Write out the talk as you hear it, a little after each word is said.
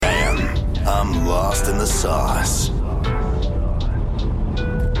lost in the sauce.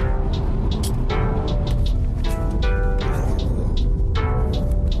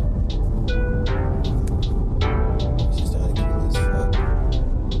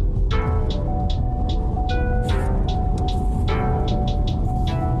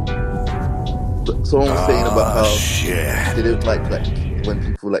 Someone was saying about how shit. they don't like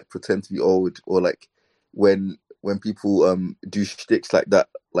when people like pretend to be old, or like when people do shticks like that,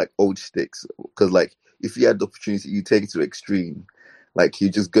 like old shticks. Because like if you had the opportunity, you take it to the extreme. Like you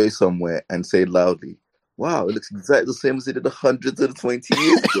just go somewhere and say loudly, "Wow, it looks exactly the same as it did 120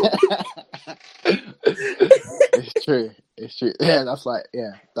 years ago." It's true. It's true. Yeah, that's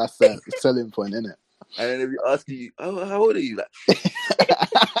the selling point, isn't it? And then if you ask you, "Oh, how old are you?" Like,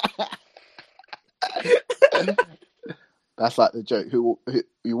 that's like the joke. Who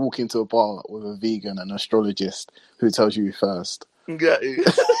you walk into a bar with a vegan and an astrologist who tells you first. exactly.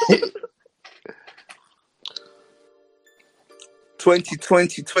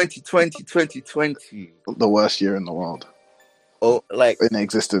 2020. The worst year in the world. Oh, like in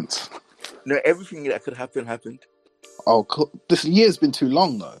existence. No, everything that could happen happened. Oh, this year's been too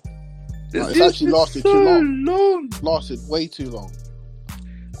long though. It's actually lasted too long. Lasted way too long.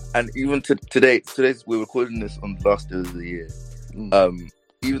 And even today's we're recording this on the last day of the year.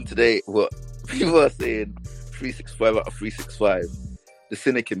 Even today, what people are saying, 365 out of 365. The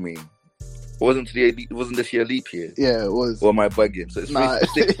cynic in me. Wasn't this year a leap year? Yeah, it was. Or am I bugging? So it's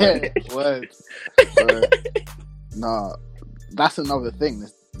 366. Yeah, word. Nah, that's another thing.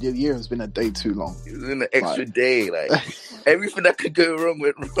 The year has been a day too long. It was an extra day. Like everything that could go wrong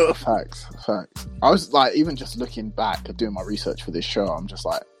went wrong. Facts. I was like, even just looking back at doing my research for this show, I'm just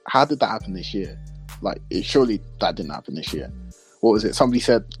like, how did that happen this year? Like, surely that didn't happen this year. What was it? Somebody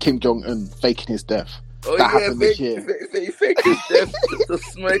said Kim Jong-un faking his death. Oh, that happened this year. Fake his death to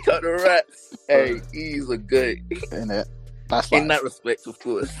smoke out the rats. Hey, he's a good. Innit? That's like, in that respect, of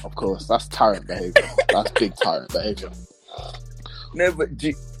course. Of course, that's tyrant behavior. That's big tyrant behavior. No, but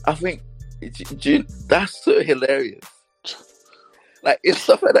I think that's so hilarious. Like, it's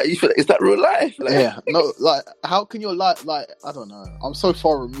stuff like that. You feel like, is that real life? Like, yeah, no, like, how can your life, like, I don't know. I'm so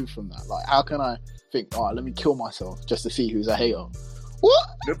far removed from that. Like, how can I think, all right, let me kill myself just to see who's a hater? What?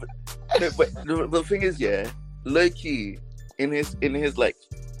 But the thing is, yeah, low key in his like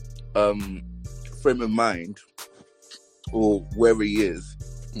frame of mind or wherever he is,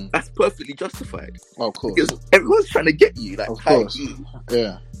 that's perfectly justified. Oh, of course, because everyone's trying to get you, like, of course,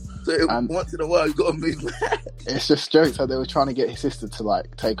 yeah. So once in a while, you got to move back. It's just jokes how they were trying to get his sister to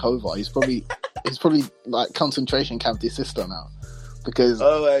like take over. He's probably like concentration camped his sister now because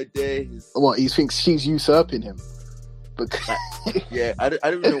my days. What, he thinks she's usurping him. Because yeah, I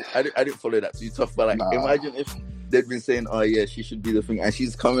don't know. I didn't follow that too tough. But like, imagine if they'd been saying, "Oh yeah, she should be the thing," and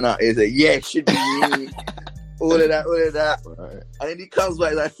she's coming out here saying, "Yeah, it should be me." all of that, right. And then he comes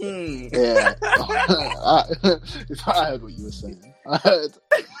back like, Yeah. I heard what you were saying. I heard.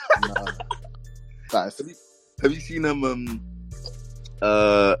 No. Have you seen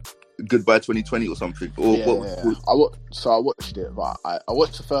Goodbye 2020 or something? Or yeah. I watched it, but I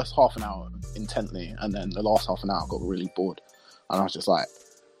watched the first half an hour intently, and then the last half an hour I got really bored, and I was just like,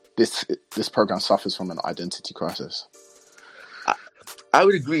 this program suffers from an identity crisis. I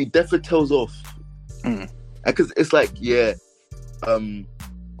would agree. It definitely tells off, because it's like, it's the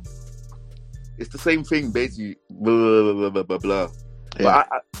same thing basically. Blah blah blah blah blah. Yeah.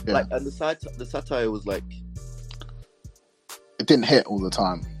 But like, and the satire was like, it didn't hit all the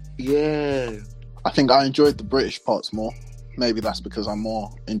time. Yeah, I think I enjoyed the British parts more. Maybe that's because I'm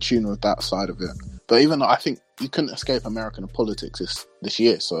more in tune with that side of it. But even though I think you couldn't escape American politics this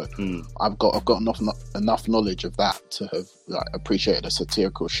year, so I've got enough knowledge of that to have like appreciated a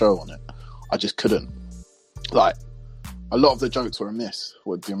satirical show on it. I just couldn't. Like, a lot of the jokes were amiss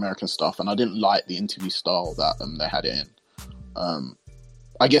with the American stuff, and I didn't like the interview style that they had it in.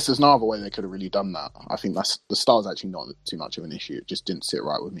 I guess there's no other way they could have really done that. I think the style's actually not too much of an issue. It just didn't sit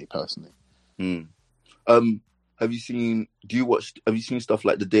right with me personally. Have you seen stuff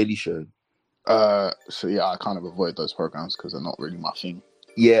like The Daily Show? So yeah, I kind of avoid those programs because they're not really my thing.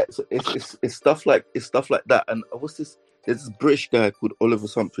 Yeah, so it's stuff like that. And what's this? There's this British guy called Oliver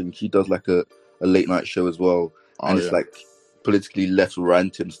something. He does like a late night show as well, and it's like politically left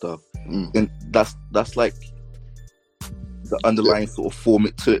ranting stuff. And that's like the underlying sort of form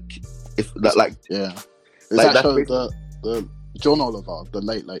it took. If that, like, yeah, is like that show the John Oliver, the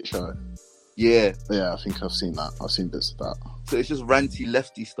Late Show? Yeah, I think I've seen that. I've seen bits of that. So it's just ranty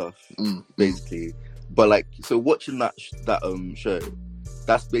lefty stuff, basically. But like, so watching that show,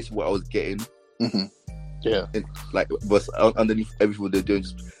 that's basically what I was getting. Yeah, and, like, was underneath everything they're doing,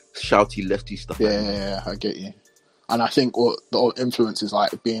 just shouty lefty stuff. Yeah, I get you. And I think what the influence is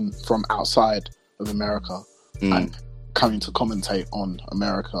like being from outside of America and coming to commentate on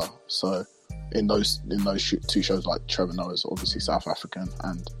America. So in those two shows, like Trevor Noah's obviously South African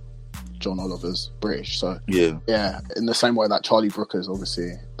and John Oliver's British. So yeah, in the same way that Charlie Brooker's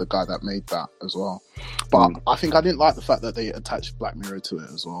obviously the guy that made that as well. But I think I didn't like the fact that they attached Black Mirror to it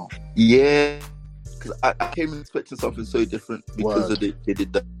as well. Yeah, because I came in expecting something so different because they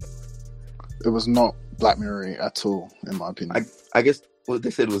did that. It was not Black Mirror at all, in my opinion. I guess what they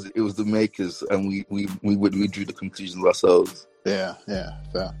said was it was the makers, and we drew the conclusions ourselves. Yeah,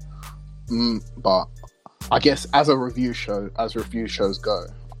 fair. But I guess as review shows go,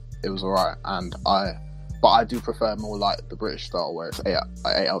 it was alright, but I do prefer more like the British style where it's 8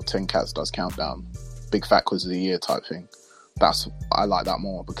 out of 10 cats does countdown, big fat quiz of the year type thing. I like that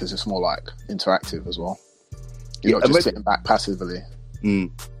more because it's more like interactive as well. You're not just sitting back passively.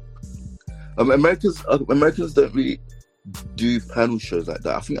 Americans don't really do panel shows like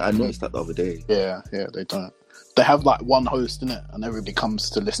that. I think I noticed that the other day. Yeah, they don't. They have like one host in it, and everybody comes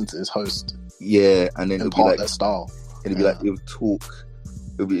to listen to this host. Yeah, and then it'll be like their style. It'll be like it'll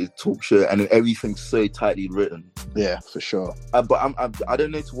be a talk show, and then everything's so tightly written. Yeah, for sure. But I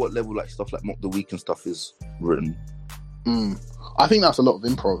don't know to what level like stuff like Mock the Week and stuff is written. I think that's a lot of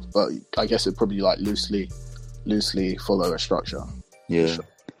improv, but I guess it probably like loosely follow a structure. Yeah. Sure.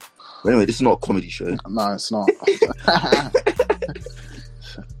 But anyway, this is not a comedy show. No, it's not.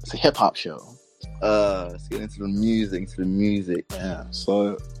 It's a hip hop show. Let's get into the music. Yeah.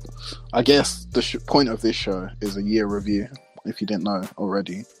 So, I guess the point of this show is a year review. If you didn't know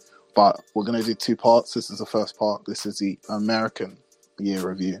already, but we're going to do 2 parts. This is the first part. This is the American year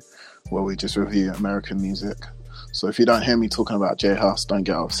review, where we just review American music. So if you don't hear me talking about J House, don't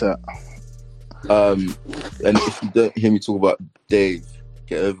get upset. And if you don't hear me talk about Dave,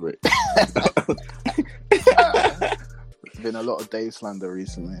 get over it. There's been a lot of Dave slander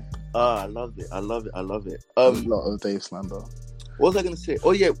recently. I love it. A lot of Dave slander. What was I going to say?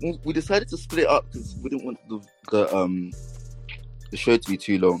 Oh yeah, we decided to split up because we didn't want the show to be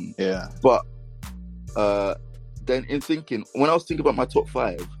too long. Yeah. But then when I was thinking about my top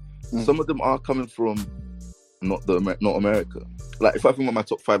 5, some of them are coming from not America. Like if I think about my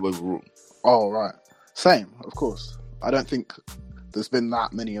top 5 overall. Oh right. Same, of course. I don't think there's been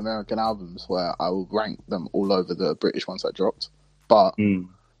that many American albums where I will rank them all over the British ones that dropped. But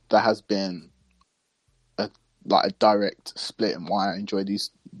there has been a direct split in why I enjoy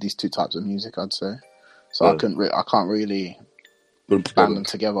these 2 types of music, I'd say. So I can't really band them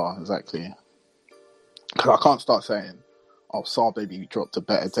together exactly, because I can't start saying, "Oh, Sar Baby dropped a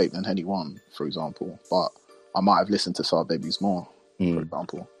better tape than Headie One," for example. But I might have listened to Sar Babies more, for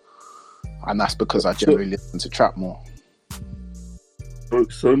example, and that's because I generally listen to trap more.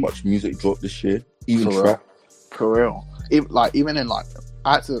 So much music dropped this year, even trap. For real. Even in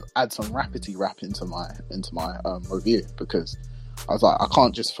I had to add some rappity rap into my review, because I was like, I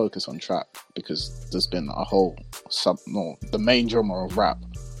can't just focus on trap because there's been a whole the main genre of rap,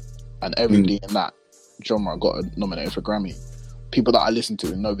 and everybody in that genre got nominated for Grammy. People that I listened to,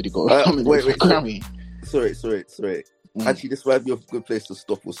 and nobody got nominated for Grammy. Sorry. Actually, this might be a good place to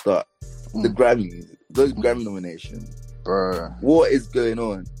stop or start. The Grammys, those Grammy nominations. Bro. What is going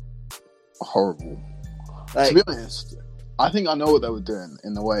on? Horrible. To be honest, I think I know what they were doing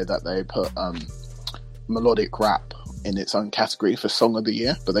in the way that they put melodic rap in its own category for Song of the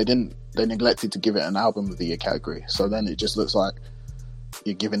Year, but they neglected to give it an Album of the Year category. So then it just looks like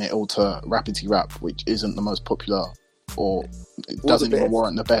you're giving it all to rappity rap, which isn't the most popular, or it doesn't even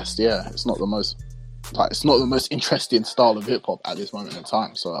warrant the best. Yeah, it's not the most interesting style of hip hop at this moment in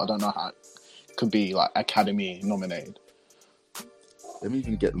time. So I don't know how it could be Academy nominated. Let me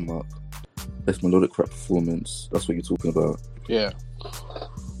even get them up. Best melodic rap performance. That's what you're talking about. Yeah.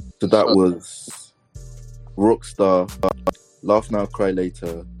 So that was Rockstar, Laugh Now, Cry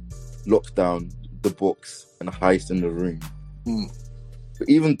Later, Lockdown, The Box, and Heist in the Room. But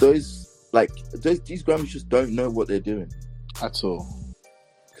even these Grammys just don't know what they're doing at all.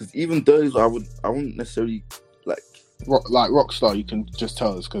 Because even those, I wouldn't necessarily like Rockstar. You can just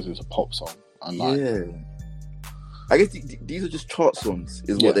tell it's because it's a pop song. And I guess these are just chart songs,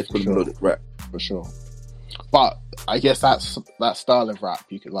 is what they call melodic rap. For sure. But I guess that style of rap,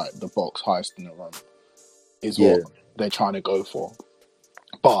 you could The Box, Heist in the Room, is what they're trying to go for.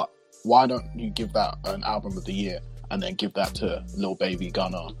 But why don't you give that an Album of the Year and then give that to Lil Baby,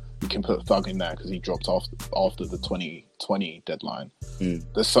 Gunna? You can put Thug in there because he dropped after the 2020 deadline.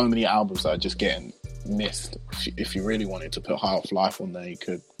 There's so many albums that are just getting missed. If you really wanted to put High Off Life on there, you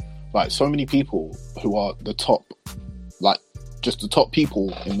could. So many people who are the top just the top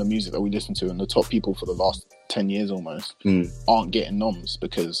people in the music that we listen to, and the top people for the last 10 years almost, aren't getting noms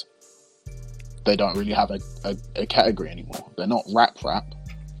because they don't really have a category anymore. They're not rap,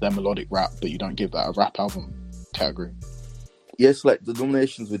 they're melodic rap, but you don't give that a rap album category. Yes, like the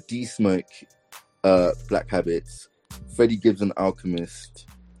nominations were D Smoke, Black Habits, Freddie Gibbs and Alchemist,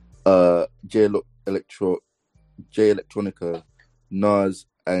 J Electronica, Nas,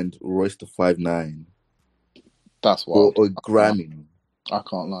 and Royce the 5'9". That's wild. Or Grammy. I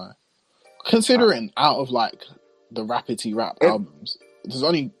can't lie. Considering out of like the rappity rap albums, there's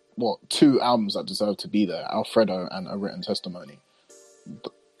only 2 albums that deserve to be there: Alfredo and A Written Testimony.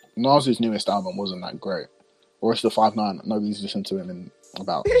 Nas's newest album wasn't that great. Royce the 5'9", nobody's listened to him in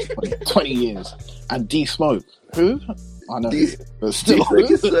about 20 years. And D Smoke, who? I know, but still.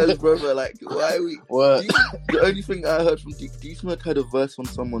 Brother, like, why are we? The only thing I heard from D Smoke had a verse on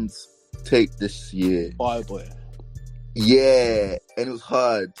someone's tape this year. Fireboy. Yeah, and it was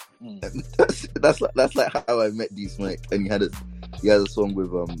hard. That's like how I met D Smoke, and he had a song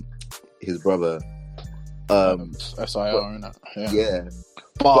with his brother. SIR, innit? Yeah.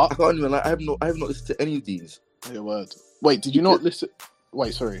 But I can't even. Like, I have not listened to any of these. Your word. Wait, did you not listen?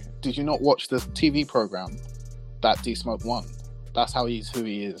 Wait, sorry. Did you not watch the TV program that D Smoke won? That's how he's who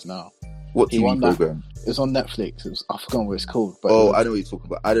he is now. What TV program? It was on Netflix. I forgot what it's called. But I know what you're talking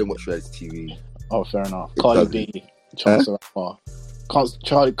about. I don't watch reality TV. Oh, fair enough. Cardi B, Chance the Rapper.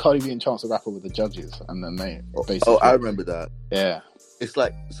 Cardi B and Chance the Rapper were the judges, and then they basically. Oh, I remember that. Yeah. It's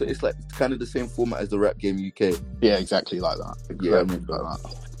like kind of the same format as the Rap Game UK. Yeah, exactly like that. Exactly, yeah, I remember that.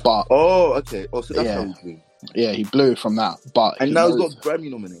 But okay. Oh, so that's how he blew. Yeah, he blew from that. But and now he's got Grammy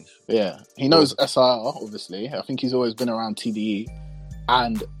nomination. Yeah, he knows SIR, obviously. I think he's always been around TDE,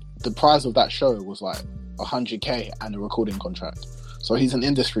 and the prize of that show was like $100K and a recording contract. So he's an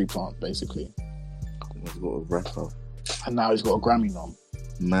industry plant, basically. He's got a rapper, and now he's got a Grammy nom.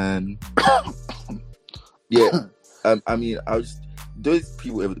 Man, yeah. I mean, those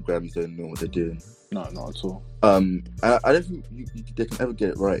people over the Grammys don't know what they're doing. No, not at all. I don't think they can ever get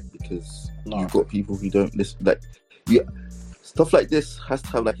it right because you've got people who don't listen. Like, stuff like this has to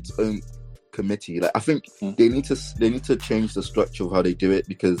have like its own committee. Like, I think they need to change the structure of how they do it,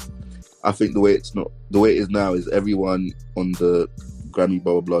 because I think the way it is now is everyone on the Grammy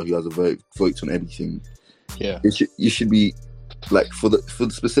blah blah blah who has a votes on everything. Yeah, you should be like for the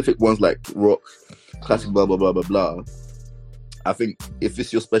specific ones like rock, classic blah blah blah blah blah. I think if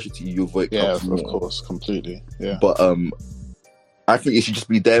it's your specialty, your vote counts more. Of course, completely. Yeah, but I think it should just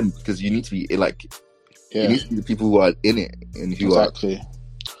be them, because you need to be like, it needs to be the people who are in it and who exactly.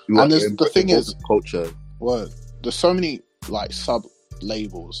 And the thing is, culture. Well, there's so many like sub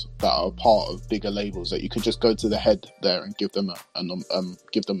labels that are part of bigger labels that you could just go to the head there and give them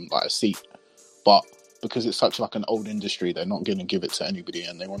give them like a seat, but because it's such like an old industry, they're not going to give it to anybody,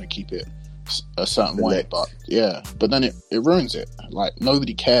 and they want to keep it a certain way. But then it ruins it. Like,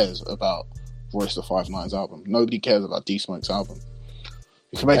 nobody cares about Royce the 5'9's album. Nobody cares about D Smoke's album.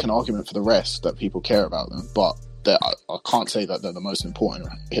 You can make an argument for the rest that people care about them, but I can't say that they're the most important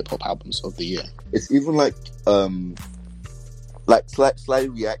hip hop albums of the year. It's even like slightly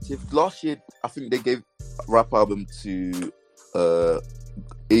reactive. Last year, I think they gave a rap album to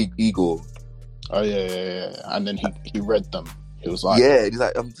Igor. Oh yeah. And then he read them. He was like, he's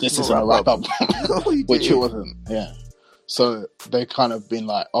like, this isn't a rap album. Which it wasn't. Yeah. So they kind of been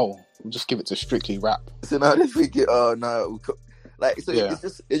like, oh, we'll just give it to strictly rap. So now they're thinking, oh no, like, so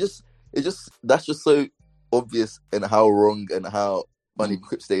it's just that's just so obvious in how wrong and how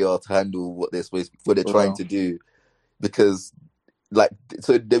unequipped they are to handle what they're trying to do, because like,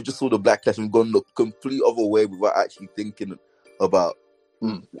 so they've just saw the backlash and gone the complete other way without actually thinking about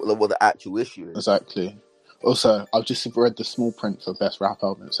what the actual issue is. Exactly. Also, I've just read the small print for Best Rap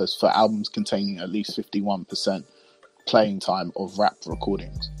Album. It says, for albums containing at least 51% playing time of rap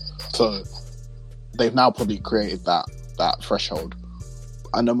recordings. So they've now probably created that threshold.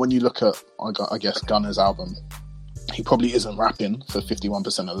 And then when you look at, I guess, Gunna's album, he probably isn't rapping for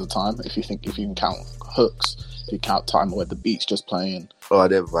 51% of the time. If you can count hooks, if you count time where the beat's just playing. Oh,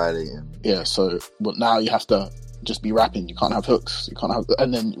 they're violating. Yeah, but now you have to just be rapping. You can't have hooks.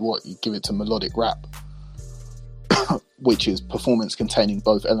 And then you give it to melodic rap, which is performance containing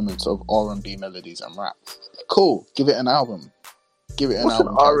both elements of R&B melodies and rap. Cool. Give it an album. What's an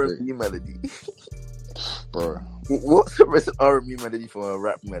R&B melody? Bro. What's an R&B melody for a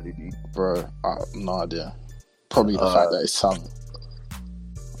rap melody? Bro, I have no idea. Probably the fact that it's sung.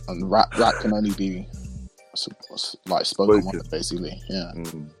 And rap can only be like spoken word, basically. Yeah.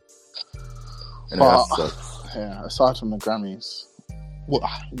 But, aside from the Grammys,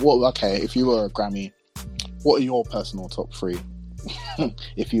 okay, if you were a Grammy what are your personal top 3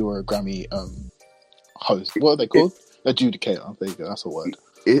 if you were a Grammy host? What are they called? Adjudicator. There you go. That's a word.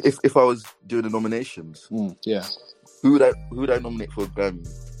 If I was doing the nominations, Yeah. who would I nominate for a Grammy?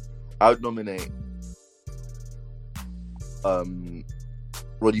 I would nominate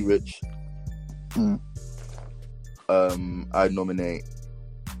Roddy Ricch. I'd nominate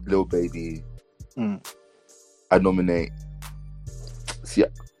Lil Baby. I'd nominate. See,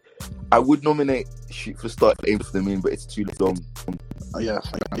 I would nominate Shoot for the Start, Aim for the Moon, but it's too long. Oh, yeah,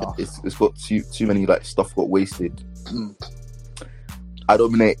 It's got too many like stuff got wasted. I'd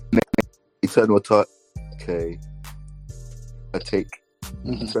nominate Eternal Attack. Okay,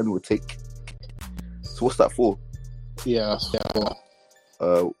 Eternal Take. So what's that for? Yeah, that's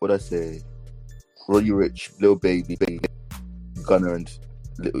for. What'd I say? Roddy Ricch, Lil Baby, Gunna, and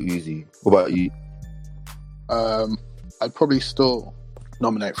Lil Uzi. What about you? I'd probably still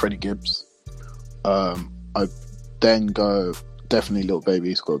nominate Freddie Gibbs. I'd then go definitely Lil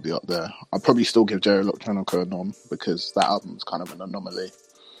Baby's got to be up there. I'd probably still give Jerry Electronica a nom because that album's kind of an anomaly.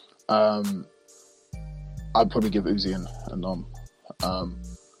 I'd probably give Uzi a nom.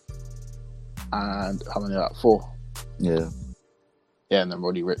 And how many are that? 4? Yeah, and then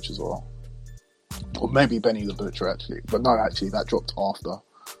Roddy Ricch as well. Or maybe Benny the Butcher, actually. But no, actually, that dropped after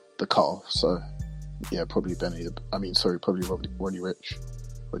the cut-off. So, yeah, probably probably Roddy Ricch.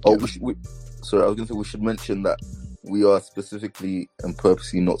 I was going to say we should mention that we are specifically and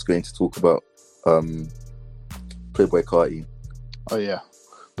purposely not going to talk about Playboi Carti. Oh, yeah.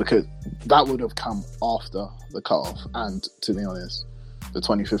 Because that would have come after the cut-off. And, to be honest, the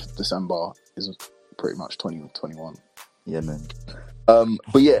 25th of December is pretty much 2021. Yeah, man.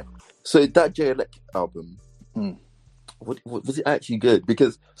 But yeah, so that Jay Elect album, what was it actually good?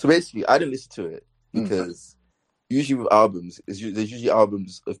 Because so basically, I didn't listen to it because usually with albums, there's usually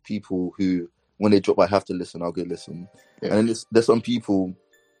albums of people who, when they drop, I have to listen. I'll go listen, and then there's some people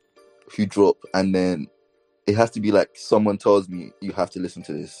who drop, and then it has to be like someone tells me you have to listen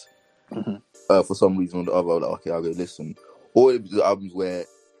to this for some reason or the other. Like, okay, I'll go listen. Or the albums where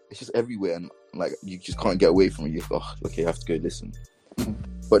it's just everywhere and like you just can't get away from it. You're like, oh, okay, I have to go listen.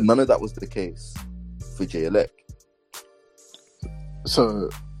 But none of that was the case for Jay Elect. So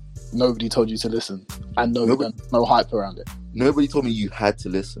nobody told you to listen, and no hype around it. Nobody told me you had to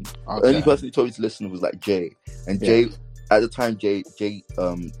listen. Okay. The only person who told me to listen was like Jay, and Jay at the time Jay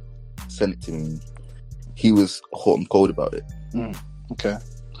sent it to me. He was hot and cold about it. Okay,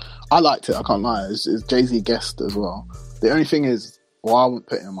 I liked it. I can't lie. It's Jay-Z guest as well. The only thing is, why I wouldn't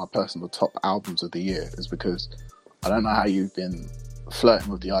put it in my personal top albums of the year is because I don't know how you've been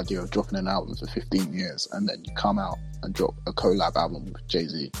flirting with the idea of dropping an album for 15 years and then you come out and drop a collab album with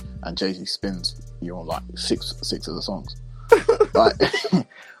Jay-Z and Jay-Z spins you on like six of the songs. Like,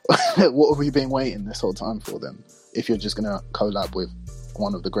 what have we been waiting this whole time for then? If you're just going to collab with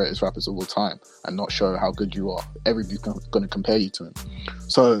one of the greatest rappers of all time and not show how good you are, everybody's going to compare you to him.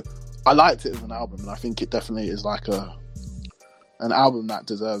 So I liked it as an album, and I think it definitely is like an album that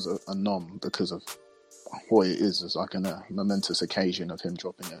deserves a nom because of what it is like a momentous occasion of him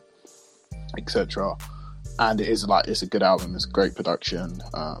dropping it, etc. And it's a good album. It's great production.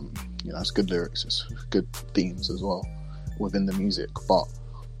 It's good lyrics. It's good themes as well within the music. But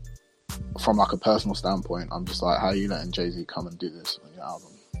from like a personal standpoint, I'm just like, how are you letting Jay-Z come and do this on your album?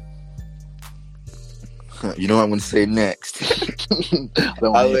 You know what I'm going to say next? I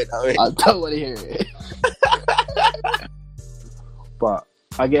don't want to hear it. But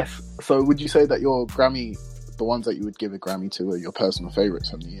I guess, so would you say that your Grammy, the ones that you would give a Grammy to, are your personal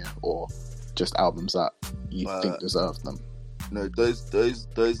favourites from the year, or just albums that you think deserve them? No, those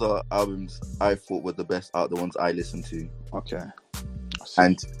are albums I thought were the best out of the ones I listened to. Okay.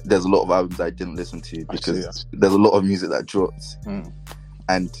 And there's a lot of albums I didn't listen to because there's a lot of music that dropped.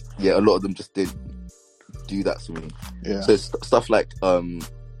 And yeah, a lot of them just didn't do that to me. Yeah. So stuff like all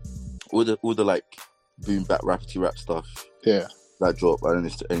the like boom bap rappity rap stuff. Yeah. That dropped. I didn't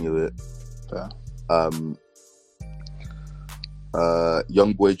listen to any of it. Yeah.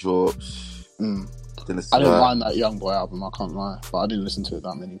 Young Boy drops. I didn't mind that Young Boy album, I can't lie, but I didn't listen to it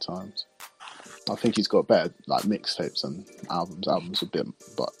that many times. I think he's got better like mixtapes and albums. Albums a bit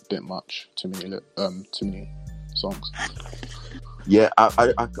much. Too many songs. Yeah,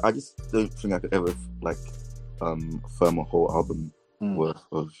 I just don't think I could ever like firm a whole album worth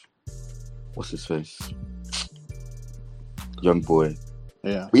of what's his face, Young Boy.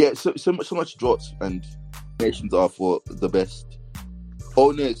 Yeah, but yeah. So much drops and nations are for the best.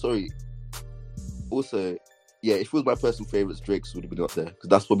 Oh no, sorry. Also, yeah, if it was my personal favorites, Drake's would have been up there because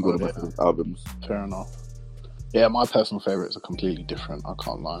that's probably one of my favorite albums. Fair enough. Yeah, my personal favourites are completely different. I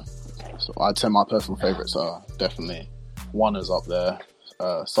can't lie. So I'd say my personal favourites are definitely One is up there,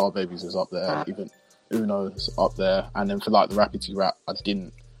 Star Babies is up there, even Uno's up there, and then for like the Rappity Rap, I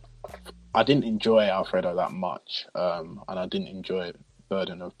didn't enjoy Alfredo that much, and I didn't enjoy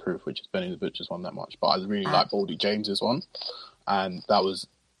Burden of Proof, which is Benny the Butcher's one, that much. But I really like Boldy James's one, and that was,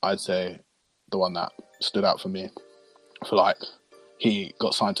 I'd say, the one that stood out for me. For like, he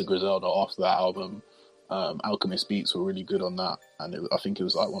got signed to Griselda after that album. Alchemist Beats were really good on that, and I think it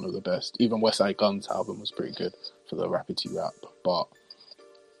was like one of the best. Even Westside Gunn's album was pretty good for the Rappity Rap, but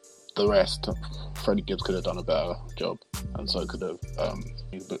the rest, Freddie Gibbs could have done a better job, and so could have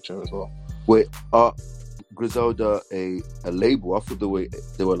the Butcher as well. Wait, Griselda a label? I thought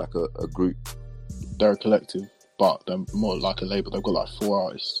they were like a group. They're a collective, but they're more like a label. They've got like 4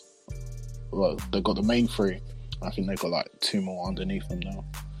 artists. Well, they've got the main 3. I think they've got like 2 more underneath them now,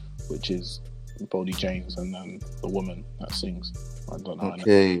 which is Boldy James and then the woman that sings. I don't know.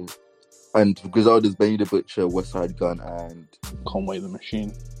 Okay. And Griselda's Benny the Butcher, Westside Gunn, and Conway the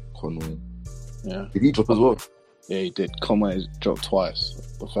Machine. Conway. Yeah. Did he drop as well? Yeah, he did. Conway dropped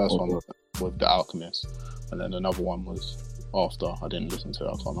twice. The first one with The Alchemist, and then another one was after. I didn't listen to it,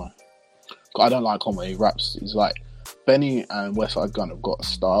 I can't lie. I don't like Conway. He raps. He's like, Benny and Westside Gunn have got a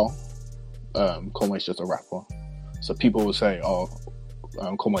style. Conway's just a rapper. So people will say,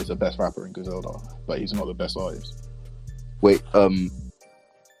 Conway's the best rapper in Griselda, but he's not the best artist. Wait,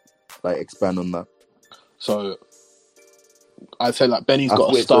 like expand on that. So I'd say like Benny's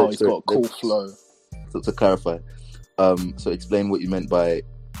got a style, he's got a cool flow. So to clarify, so explain what you meant by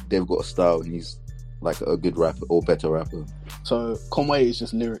they've got a style and he's like a good rapper or better rapper. So Conway is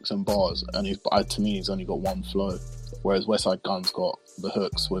just lyrics and bars, and to me he's only got one flow, whereas Westside Gunn's got the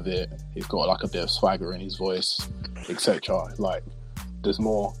hooks with it. He's got like a bit of swagger in his voice, etc. Like there's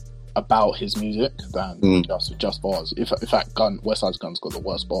more about his music than just bars. In fact, Westside Gunn's got the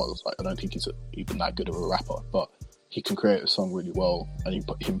worst bars. Like I don't think he's even that good of a rapper, but he can create a song really well, and he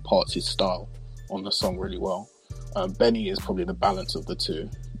imparts his style on the song really well. Benny is probably the balance of the two,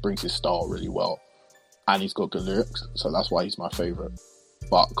 brings his style really well, and he's got good lyrics, so that's why he's my favourite.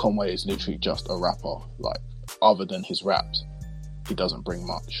 But Conway is literally just a rapper. Like, other than his raps, he doesn't bring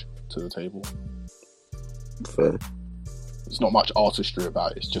much to the table. Fair. There's not much artistry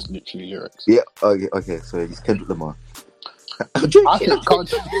about it, it's just literally lyrics. Yeah, okay, so he's Kendrick Lamar.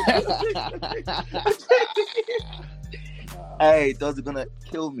 Hey, those are gonna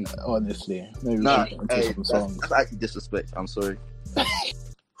kill me. Honestly, maybe some songs. That's actually disrespect. I'm sorry.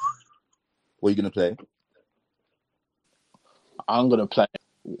 What are you gonna play? I'm gonna play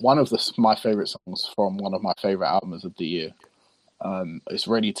one of my favorite songs from one of my favorite albums of the year. It's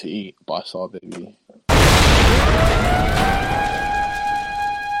 "Ready to Eat" by Star Baby.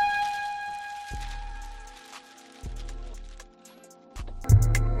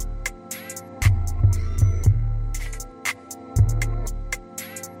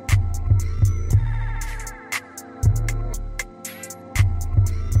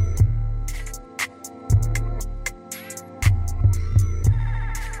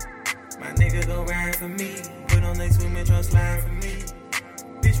 For me, put on they swimming trunks, slide for me.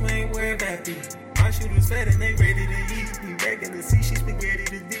 Bitch, we ain't worried about these. My shooters fat and they ready to eat. We back in the sea, she spaghetti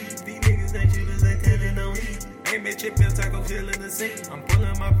to deep. These niggas ain't shooters, they telling no heat. Ain't met chip and taco feeling the scene. I'm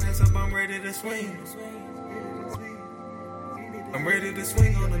pulling my pants up, I'm ready to swing. I'm ready to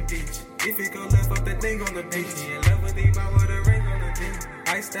swing on the beach. If it go left off that thing on the beach. She in love with me, buy with a ring on the dick.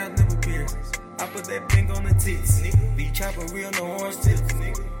 Iced out, never pierces. I put that blink on the tits, nigga. Be chopping real, no orange tips,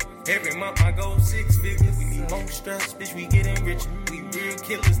 nigga. Every month I go 6 figures. We need more stress, bitch, we getting richer. We real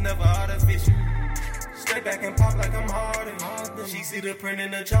killers, never artificial. Step back and pop like I'm Harden. She see the print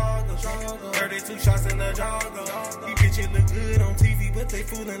in the jogger. 32 shots in the jogger. These bitches look good on TV, but they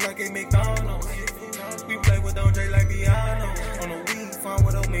fooling like a McDonald's. We play with Andre like Biano. On the weed, farm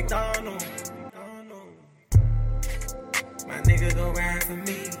with old McDonald. My nigga gon' ride for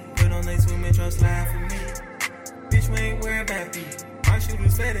me. Put on they swimming trunks, slide for me. Bitch, we ain't worried about these. My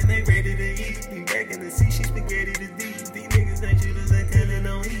shooters fat and they ready to eat. We back in the sea, she spaghetti to deep. These niggas ain't shooters, they telling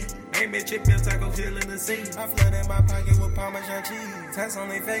no heat. Ain't met chip and taco feeling the scene. I flood in my pocket with Parmesan cheese. Tats on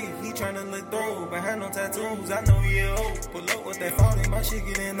their face, he tryna look through. Behind no tattoos, I know he a hoe. Pull up with that 40, my shit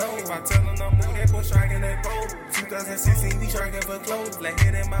get in low. If I tell him no more, that boy striking that pole. 2016, we striking for clothes. Black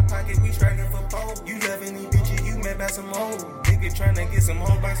head in my pocket, we striking for pole. You loving these bitches, you met by some hoes. Nigga tryna get some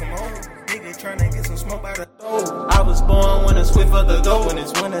hoes by some hoes. Nigga tryna get some smoke by the door. I was born when it's swift for the go. When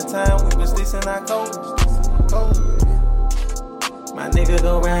it's winter time, we was sticks in our coats. My nigga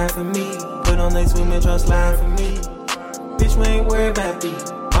gon' ride for me. Put on they swimming trunks, slide for me. Bitch, we ain't worried about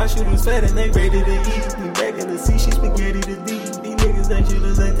these. My shooters fat and they ready to eat. Me back in the sea, she spaghetti to D. These niggas ain't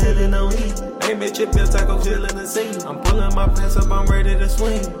shooters, ain't telling on heat. Ain't met your best, I go feeling the scene. I'm pulling my pants up, I'm ready to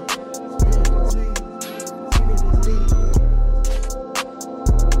swing.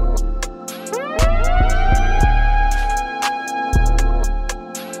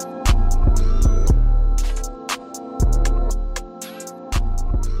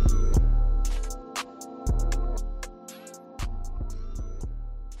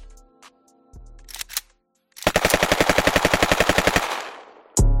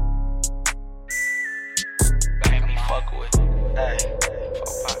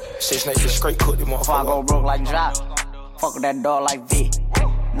 Before I go broke like Jock, fuck with that dog like V.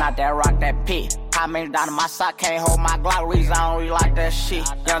 Not that rock, that P. How many down in my sock, can't hold my Glock. Reason I don't really like that shit.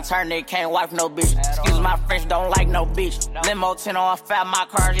 Young turn nigga can't wipe no bitch. Excuse my French, don't like no bitch. Limo 10 on fat, my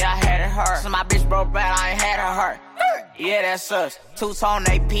cars, yeah, I had it hurt. So my bitch broke bad, I ain't had her hurt. Yeah, that's us. Two-tone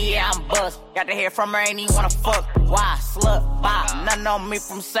AP, yeah, I'm bust. Got to hear from her, ain't even wanna fuck. Why? Slut, bop. Nothing on me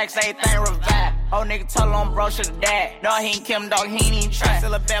from sex, everything revive. Old nigga told on bro, should've died. No, he ain't Kim, dog, he ain't even try.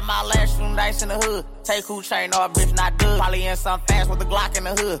 Still a bet my last shooting dice in the hood. Take who chain, no, a bitch not good. Probably in some fast with the Glock in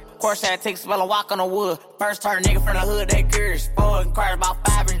the hood. Course had to take a spell and walk on the wood. First turn nigga from the hood, they curious. 4 and cars, about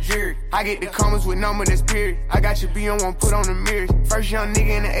 5 and jury. I get the comments with number that's period. I got your B on one, put on the mirrors. First young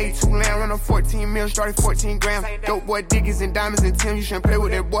nigga in the A2 land, run a 14 mil, started 14 grams. Dope boy Dickies and diamonds and Tim. You shouldn't play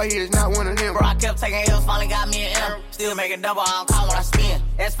with that boy, he is not one of them. Bro, I kept taking L's, finally got me an M. Still making double, I don't call when I spin.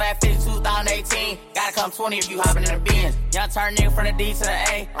 S550 2018, gotta come 20 if you hopping in the Benz. Young turn nigga from the D to the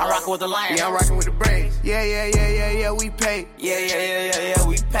A, I'm rocking with the Lions. Yeah, I'm rocking with the Braves. Yeah, we pay. Yeah,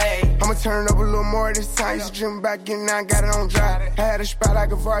 we pay. I'ma turn it up a little more this time. Used to dream about getting out, got it on dry. I had a spot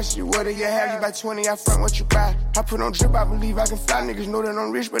like a varsity. What do you have? You buy 20, I front what you buy. I put on drip, I believe I can fly. Niggas know that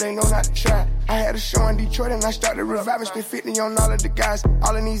I'm rich, but they know not to try. I had a show in Detroit and I started reviving. Spent 50 on all of the guys.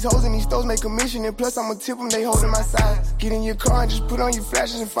 All of these hoes in these stores make a mission. And plus I'ma tip them, they holding my size. Get in your car and just put on your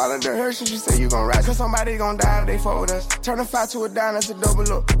flashes and follow the hearse. And you say you gon' ride, cause somebody gon' die if they fuck with us. Turn a 5 to a dime, that's a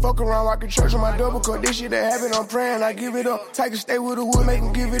double up. Fuck around, walk in church on my double cut. This shit that happen, I'm praying, I give it up. Take a stay with the wood, make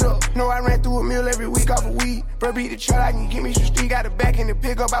them give it up. No, I ran through a meal every week off of weed. Bro, beat the truck, I can give me some street. Got it back in the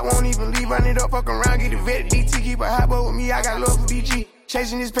pickup, I won't even leave. Run it up, fuck around, get it vetted. DT, keep a hot boy with me, I got love for BG.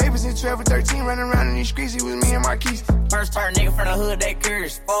 Chasing his papers in 12 or 13, running around in these streets, he was me and Marquise. First turn nigga from the hood, they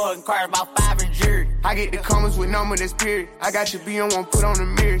curious. 4 and cars, about 5 and jury. I get the comments with number that's period. I got your B on one, put on the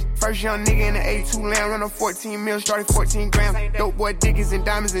mirrors. First young nigga in the A2 land, run a 14 mil, started 14 grams. Dope boy Dickies and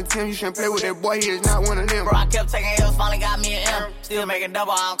diamonds and Tim. You shouldn't play with that boy, he is not one of them. Bro, I kept taking L's, finally got me an M. Still making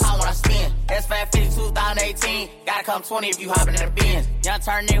double, I don't call when I spin. S550 2018, gotta come 20 if you hopping in the Benz. Young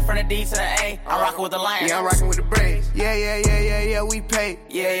turn nigga from the D to the A, I'm rocking with the Lions. Yeah, I'm rocking with the Braves. Yeah, we pay.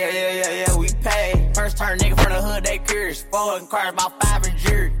 Yeah, we pay. First turn nigga from the hood, they curious. 4 and cars, about 5 and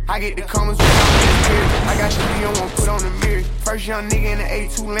jury. I get the comments with number that's period. I got your B on one, put on the mirrors. First young nigga in the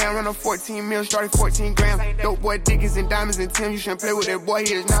A2 land, run a 14 mil, started 14 grams. Dope boy Dickies and diamonds and Tim. You shouldn't play with that boy,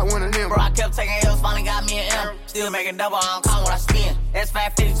 he is not one of them. Bro, I kept taking L's, finally got me an M. Still making double, I don't call when I spin.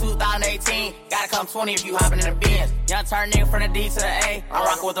 S550 2018, gotta come 20 if you hopping in the Benz. Young turn nigga from the D to the A, I'm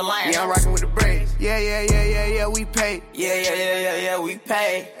rocking with the Lions. Yeah, I'm rocking with the Braves. Yeah, we pay. Yeah, we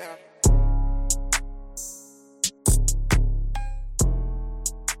pay.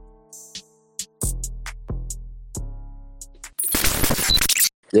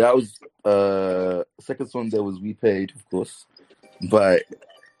 Yeah, that was second song. There was "We Paid," of course, by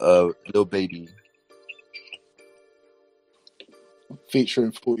Lil Baby,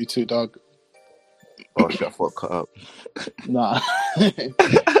 featuring 42 Dugg. Oh shut fuck up. Nah.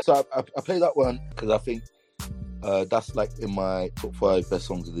 So I played that one because I think that's like in my top 5 best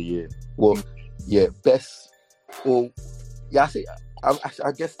songs of the year. Well, yeah, best. Well, yeah,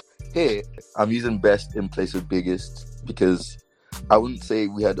 I guess here I'm using best in place of biggest because I wouldn't say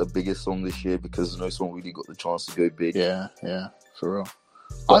we had a biggest song this year because no song really got the chance to go big. Yeah, for real.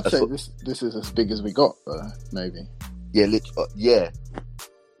 But I'd say this is as big as we got, maybe. Yeah, yeah.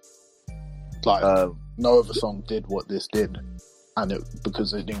 Like no other song did what this did, and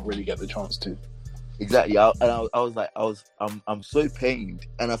because it didn't really get the chance to. Exactly. I was like, I'm so pained,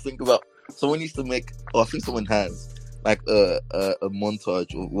 and I think about someone needs to make, or I think someone has like a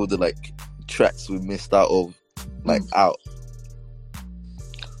montage of all the like tracks we missed out of, like out.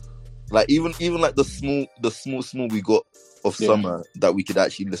 Like even like the small we got of summer that we could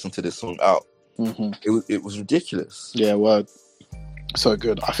actually listen to this song out. Mm-hmm. It was ridiculous. Yeah, word. So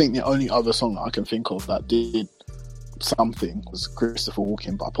good. I think the only other song that I can think of that did something was Christopher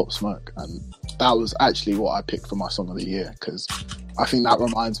Walken by Pop Smoke, and that was actually what I picked for my song of the year because I think that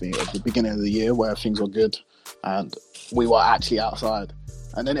reminds me of the beginning of the year where things were good and we were actually outside,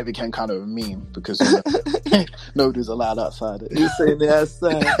 And then it became kind of a meme because nobody was allowed outside it. He's saying they're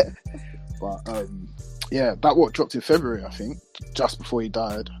outside. But yeah, that what dropped in February, I think, just before he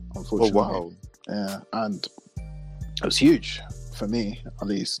died, unfortunately. Oh wow. Yeah, and it was huge for me, at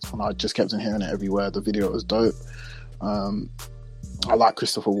least. And I just kept on hearing it everywhere. The video was dope. I like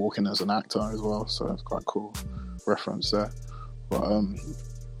Christopher Walken as an actor as well, so it's quite cool reference there. But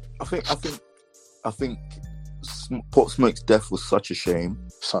I think Pop Smoke's death was such a shame.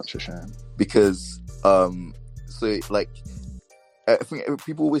 Such a shame. Because so like I think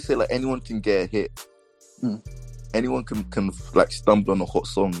people always say like anyone can get a hit. Anyone can like stumble on a hot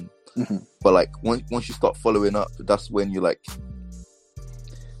song. But like once you start following up, that's when you're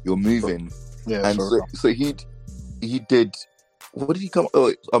moving. Yeah. And so he did, what did he come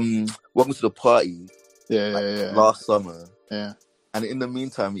Welcome to the Party. Yeah. Last summer. Yeah. And in the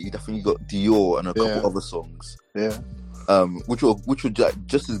meantime, he definitely got Dior and a couple other songs. Yeah. Which were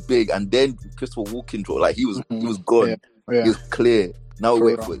just as big. And then Christopher Walken dropped, like he was gone. Yeah. He was clear. Now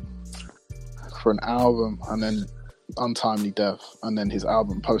we wait for an album, and then untimely death, and then his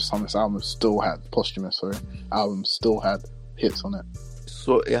album, posthumous album, posthumous album still had hits on it.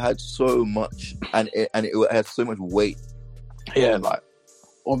 So it had so much, and it had so much weight. Yeah, like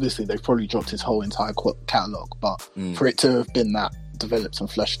obviously they've probably dropped his whole entire catalogue, but for it to have been that developed and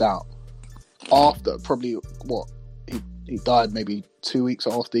fleshed out after probably he died maybe 2 weeks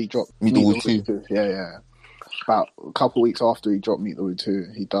after he dropped Meet the Wood 2. Yeah. About a couple of weeks after he dropped Meet the Wood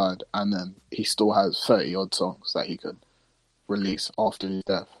 2, he died, and then he still has 30 odd songs that he could release after his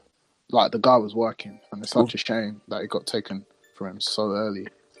death. Like, the guy was working, and it's such a shame that it got taken from him so early.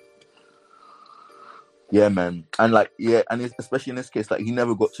 Yeah, man. And like, yeah, and especially in this case, like, he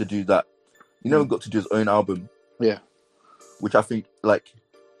never got to do that. He never got to do his own album. Yeah. Which I think, like,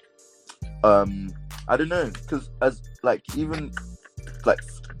 I don't know, because as, like, even, like,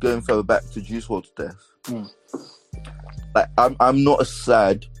 going further back to Juice WRLD's death, like, I'm not as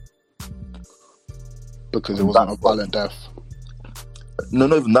sad. Because it wasn't a violent death. No,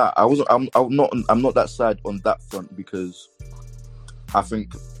 not even that. I'm not that sad on that front, because I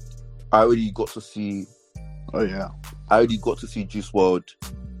think I already got to see. Oh yeah. I already got to see Juice WRLD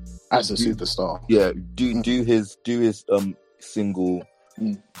as a superstar. Yeah, do his single,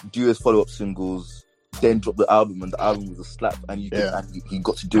 do his follow-up singles, then drop the album, and the album was a slap, and he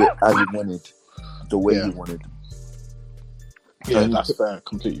got to do it as he wanted, the way he wanted. Yeah, that's fair,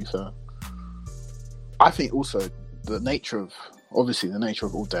 completely fair. I think also the nature of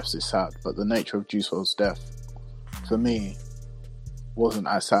all deaths is sad, but the nature of Juice WRLD's death, for me, wasn't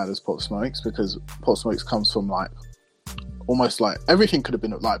as sad as Pop Smoke's, because Pop Smoke's comes from like almost like everything could have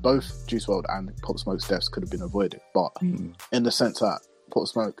been like both Juice WRLD and Pop Smoke's deaths could have been avoided, but in the sense that Pop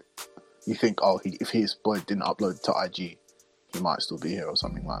Smoke, you think, if his boy didn't upload to IG, he might still be here or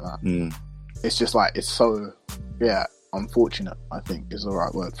something like that. It's just like, it's so unfortunate, I think is the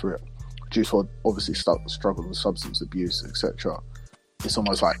right word for it. Juice WRLD obviously struggled with substance abuse, etc. It's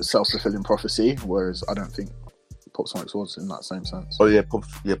almost like a self-fulfilling prophecy, whereas I don't think Pop Smoke's was in that same sense. Oh yeah, Pop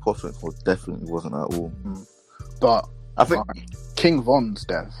Smoke definitely wasn't at all. But I think King Von's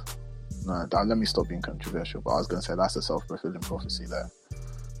death. No, let me stop being controversial. But I was going to say that's a self-fulfilling prophecy there,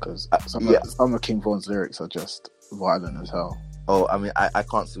 because some of King Von's lyrics are just violent as hell. Oh, I mean, I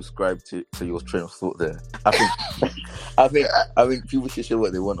can't subscribe to your train of thought there. I think people should show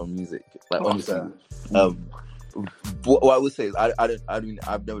what they want on music. Like honestly, what I would say is I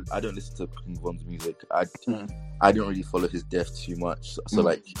don't listen to King Von's music. I don't really follow his death too much. So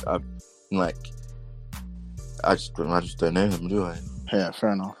I just don't know him, do I? Yeah,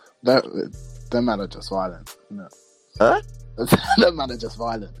 fair enough. Them men are just violent, you know. Huh? Them men are just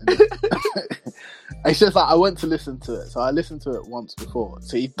violent. It's just like I went to listen to it, so I listened to it once before.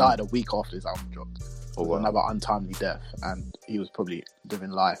 So he died a week after his album dropped. Oh, wow. Another untimely death, and he was probably living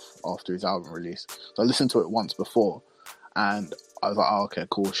life after his album release. So I listened to it once before, and I was like, "Oh, okay,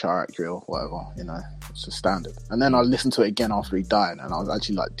 cool, Chirac drill, whatever, you know, it's just standard." And then I listened to it again after he died, and I was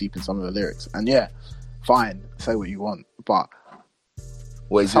actually like deep in some of the lyrics. And yeah, fine, say what you want, but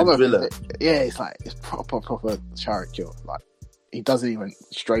some of it, it's like it's proper Chirac drill. Like he doesn't even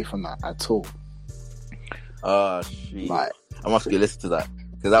stray from that at all. Shit. Like, I must go listen to that,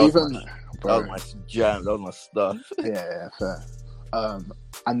 because that was my jam. That was my stuff. Yeah, fair.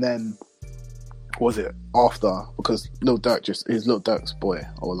 And then was it after, because Lil Durk is Lil Durk's boy,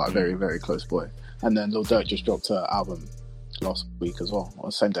 or like very very close boy, and then Lil Durk just dropped her album last week as well, or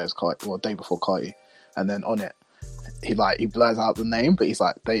the same day as Carti, or day before Carti, and then on it he blurs out the name, but he's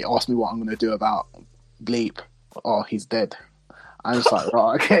like, they asked me what I'm gonna do about Bleep. Oh, he's dead. I'm just like,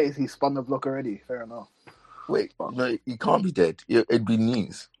 right, okay, he spun the block already. Fair enough. Wait, no, he can't be dead. It'd be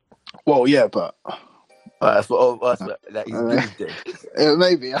news. Well, yeah, but That's what. That he's dead.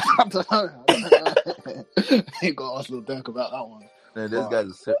 maybe. I don't know. You got to ask Lil Durk about that one. No,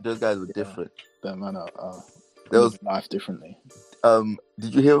 those guys were different. That man, There was life differently.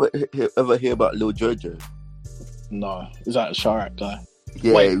 Did you ever hear about Lil Jojo? No, is that a Chirac guy?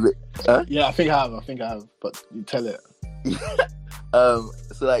 Yeah. Wait. Huh? Yeah, I think I have. But you tell it. So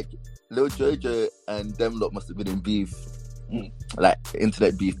like Lil Jojo and them lot must have been in beef, like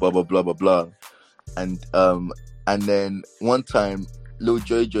internet beef, blah blah blah blah blah, and then one time Lil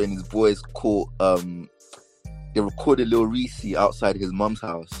Jojo and his boys caught they recorded Lil Reese outside his mum's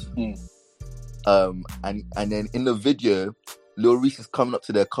house, and then in the video Lil Reese is coming up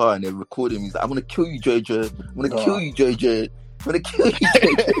to their car and they're recording him. He's like, "I'm gonna kill you, Jojo. I'm gonna kill you, Jojo. I'm gonna kill you,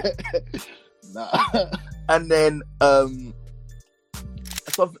 Jojo." Nah. And then Lil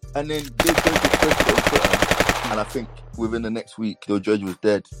Jojo posted on Twitter, and I think within the next week, Lil Jojo was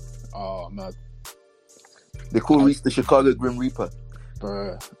dead. Oh man, They call Reese the Chicago Grim Reaper.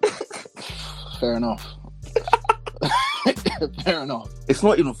 bro. Fair enough. Fair enough. It's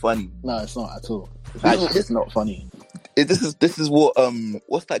not even funny. No, it's not at all. It's not funny. This is what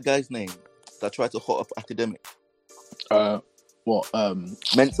what's that guy's name that tried to hot up Academic? What?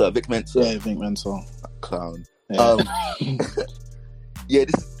 Mensa, Vic Mensa. Yeah, Vic Mensa. Clown. Yeah. Yeah,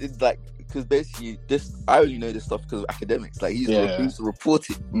 this is like, because basically I only know this stuff because of Academics. Like he used to report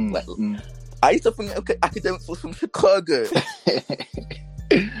it. I used to think Academics was from Chicago.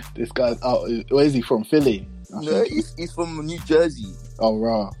 This guy's out. Where is he from? Philly? No, he's from New Jersey. Oh,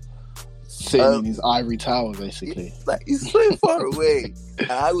 right. Sitting in his ivory tower, basically. He's so far away.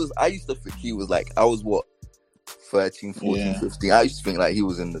 And I used to think he was like, I was what, 13, 14, 15. I used to think like he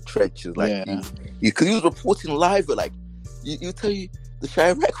was in the trenches. Like, because he was reporting live, but like, you tell you, the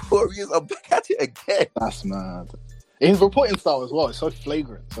Chirac Warriors are back at it again. That's mad. His reporting style as well is so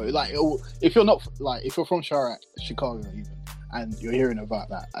flagrant. So like, if you're from Chicago even, and you're hearing about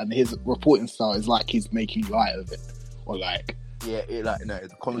that, and his reporting style is like he's making light of it, or like, the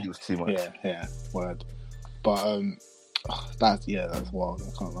comedy was too much. Yeah, word. But that's wild.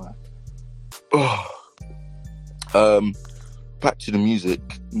 I can't lie. Back to the music.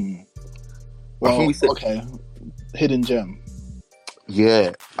 Well, I think we said, okay, Hidden Gem.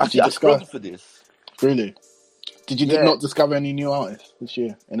 Yeah, actually, I struggled for this. Really? Did you not discover any new artists this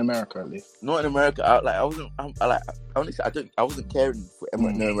year in America, at least? Not in America. I wasn't caring for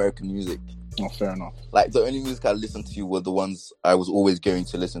no American music. Oh, fair enough. Like the only music I listened to were the ones I was always going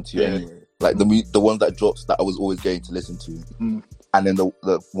to listen to anyway. Like the ones that drops that I was always going to listen to, and then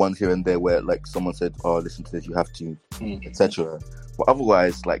the ones here and there where like someone said, "Oh, listen to this, you have to," etc. But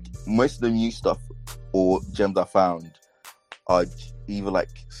otherwise, like most of the new stuff or gems I found are either like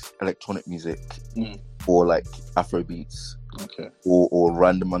electronic music or like Afro beats, or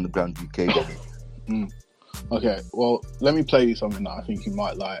random underground UK. Okay, well, let me play you something that I think you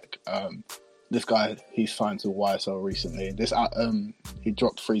might like. This guy, he's signed to YSL recently. He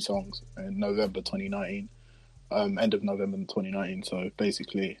dropped 3 songs in November 2019, end of November 2019, so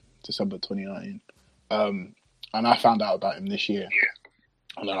basically December 2019. And I found out about him this year,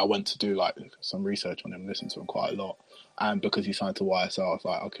 and then I went to do like some research on him, listened to him quite a lot, and because he signed to YSL, I was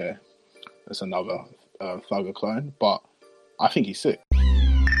like, okay, that's another Thugger clone, but I think he's sick.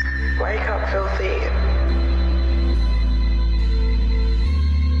 Wake up, filthy.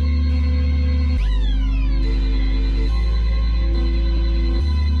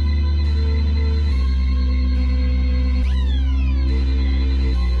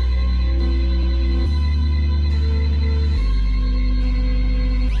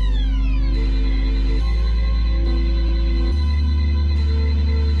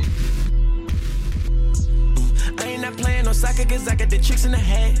 Soccer, cause I got the tricks in the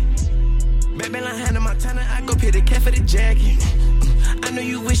hat. Baby, like Hannah Montana, I go pay the cat for the jacket. I know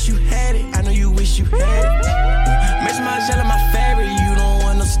you wish you had it. I know you wish you had it. Miss Margiela, my favorite, you don't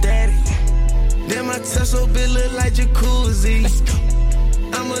want no static. Then my Tesla bill look like jacuzzi.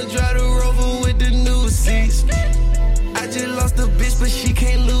 I'ma drive the Rover with the new seats. I just lost a bitch, but she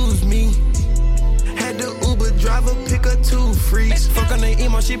can't lose me. Had the Uber driver pick up 2 freaks. Fuck on the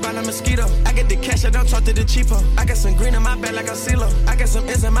emo, she bought a mosquito. I get the cash, I don't talk to the cheapo. I got some green in my bag like a CeeLo. I got some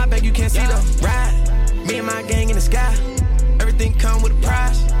ends in my bag, you can't see though. Ride, me and my gang in the sky. Everything come with a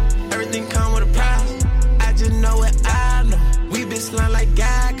price. Everything come with a price. I just know what I know. We been slime like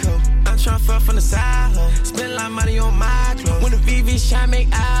Geico. I'm tryna fuck from the side, ho. Spend a lot of money on my clothes. When the VV shine,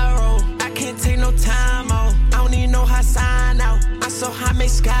 make arrow. I can't take no time, oh. I don't even know how to sign out. I'm so high, make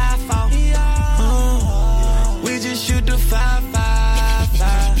sky fall. We just shoot the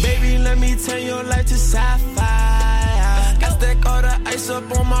 5-5-5. Baby, let me turn your life to sci-fi. I stack all the ice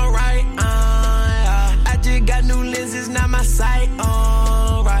up on my right eye. I just got new lenses, now my sight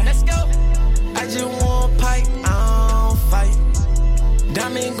on right. Let's go. I just want pipe, I don't fight.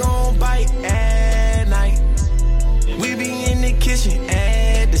 Diamond gon' bite at night. We be in the kitchen,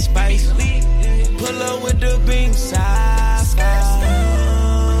 add the spice. Pull up with the beam sci-fi.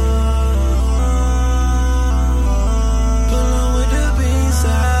 Pull up with the beam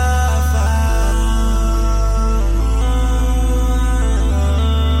sci-fi.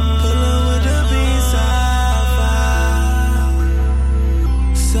 Pull up with the beam sci-fi.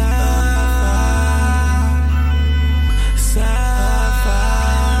 Sci-fi. Sci-fi.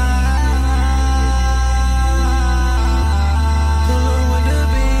 Pull up with the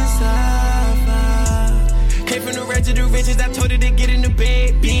beam sci-fi. Came from the rich to the riches, I told her to get in the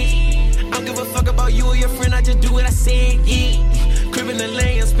bed, bitch. I don't give a fuck about you or your friend, I just do what I said, yeah. Crib in the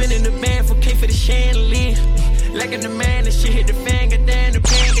lane, I'm spinning the band for K for the chandelier. Like in the man, the shit hit the fan, got down the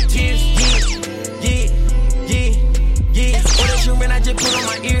pan, get tears, yeah. Order your rent, I just put on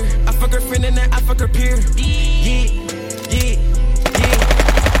my ear. I fuck her friend and then I fuck her peer. Yeah. I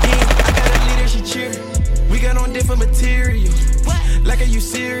got a leader, she cheer. We got on different material. Like, are you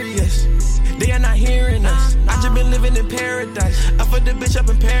serious? They are not hearing us. I just been living in paradise. I fucked the bitch up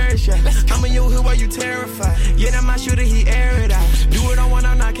in Paris, yeah. I'm in your hood while you terrified. Yeah, that my shooter, he air it out. Do what I want,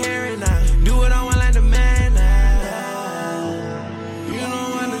 I'm not caring now. Do what I want like the man now. You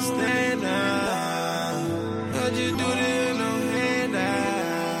don't understand now. I just do this with no hand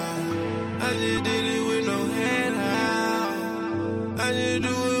out. I just did it with no hand out. I just do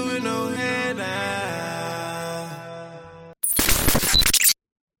it with no hand out.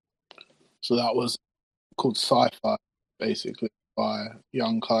 So that was called Sci-Fi, basically, by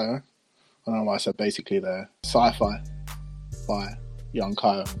Young Kyo. I don't know why I said basically there. Sci-Fi by Young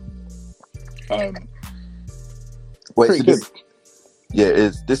Kyo. Wait, pretty so good.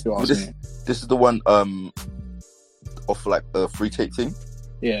 is this You ask me. this is the one off like a free tape thing?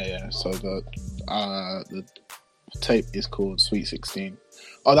 Yeah. So the tape is called Sweet 16.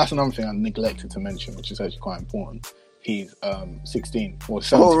 Oh, that's another thing I neglected to mention, which is actually quite important. He's 16 or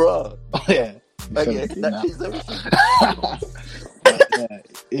 17. Oh, right. Oh, yeah. He's Okay, 17 that now. is everything. Yeah,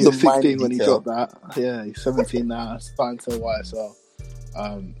 he The was 16 minor when he detail. dropped that. Yeah, he's 17 now. Signed to YSL.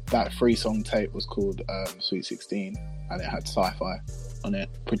 That 3-song tape was called Sweet 16, and it had Sci-Fi on it.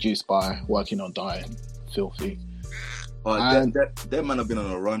 Produced by Working on Dying, Filthy. And- That man have been on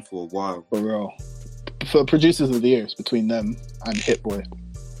a run for a while. For real. For producers of the year, it's between them and Hit Boy.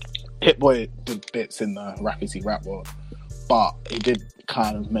 Hit Boy did bits in the rackety rap world, but he did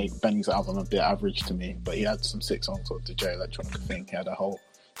kind of make Benny's album a bit average to me. But he had some sick songs like the J Electronica thing. He had a whole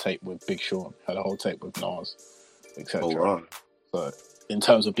tape with Big Sean, had a whole tape with Nas, etc. Oh, right. So in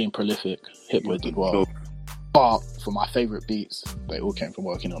terms of being prolific, Hit Boy did well. But for my favourite beats, they all came from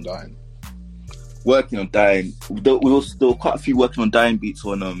Working on Dying. Working on Dying. There were quite a few Working on Dying beats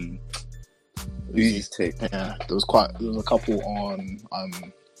on Uzi's tape. Yeah, there was a couple on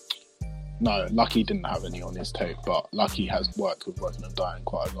no, Lucky didn't have any on his tape, but Lucky has worked with Working on Dying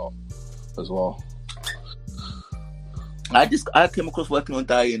quite a lot as well. I came across Working on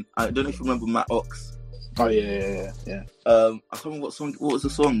Dying. I don't know if you remember Matt Ox. Oh yeah. I can't remember what song. What was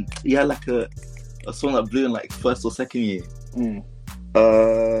the song? He had like a song that blew in like first or second year.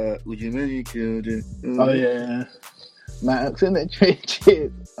 Would you make it? Oh yeah, Max in the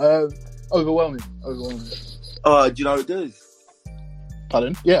trenches. Overwhelming. Do you know how it goes?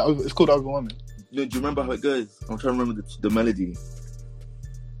 Pardon? Yeah, it's called Overwhelming. Do you remember how it goes? I'm trying to remember the melody.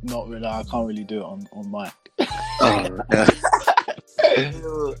 Not really. I can't really do it on mic.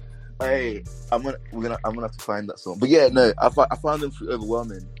 Hey, I'm gonna have to find that song. But yeah, no, I found them through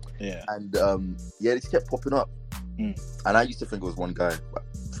Overwhelming. Yeah. And they just kept popping up. Mm. And I used to think it was one guy, but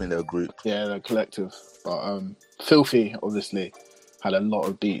I think they were a group. Yeah, they're collective. But Filthy obviously had a lot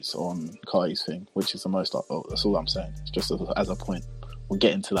of beats on Kai's thing, which is the most. That's all I'm saying. It's just as a point. We'll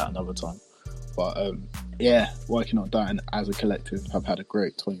get into that another time. But Working on Dying as a collective have had a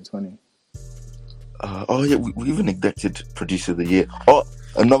great 2020. We even neglected producer of the year. Oh,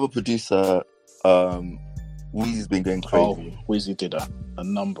 another producer, Weezy's been going crazy. Oh, Weezy did a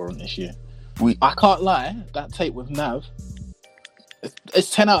number on this year. I can't lie, that tape with Nav, it's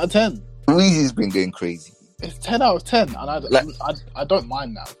 10 out of 10. Weezy's been going crazy. It's 10 out of 10, and I don't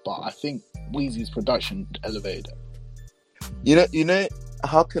mind that, but I think Weezy's production elevated it. You know,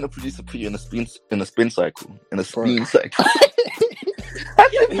 how can a producer put you in a spin cycle? Cycle. How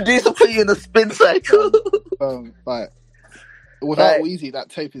can a producer put you in a spin cycle? Without Weezy, that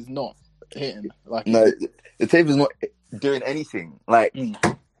tape is not hitting. No, the tape is not doing anything.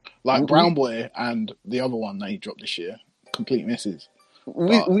 Like Brown Boy and the other one that he dropped this year, complete misses.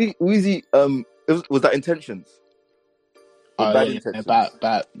 Weezy, was that Intentions? Or Bad Intentions? Bad.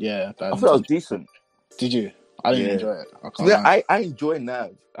 I thought that was decent. Did you? I didn't enjoy it. I can't lie. I enjoy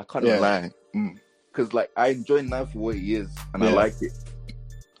Nav. I can't lie. Because like I enjoy Nav for what he is, and I like it.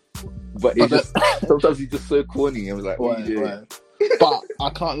 But it's just sometimes he's just so corny. I was like, what are you doing? But I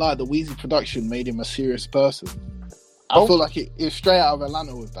can't lie. The Weezy production made him a serious person. I feel like it's straight out of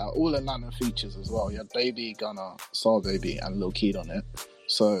Atlanta with that. All Atlanta features as well. You had Baby, Gunna, Soul Baby, and Lil Keed on it.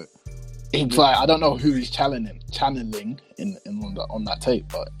 So it's like I don't know who he's channeling on that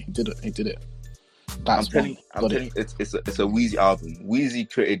tape, but he did it. I'm telling you, it's a Weezy album. Weezy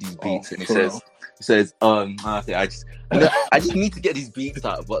created these beats, and he says, okay, I just need to get these beats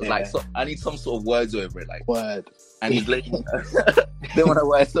out, but like, so I need some sort of words over it, like word. And he's like, then when I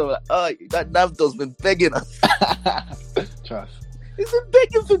write so like, oh, that Navdo's been begging us. Trust. He's been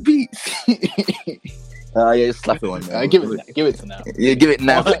begging for beats. Just slap it on there. Give it to Nav. Yeah, give it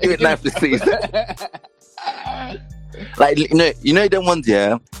Nav. Give it Nav, please. Like you know them ones,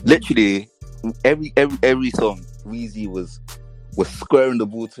 yeah. Literally, every song, Weezy was squaring the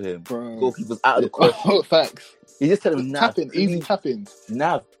ball to him. Goalkeeper's out of the court. Facts. He just tell him, Nav, easy tap-ins.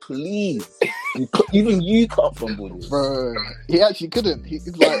 Nav, please. Even you can't fumble this. Bro, he actually couldn't. He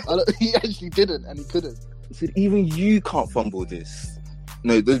actually didn't, and he couldn't. He said, even you can't fumble this.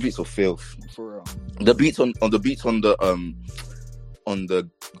 No, those beats are filth. For real. The beats on the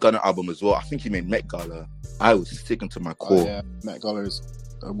Gunna album as well. I think he made Met Gala. I was sticking to my core. Yeah, Met Gala is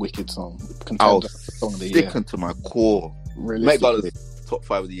a wicked song. I was sticking to my core. Met Gala's top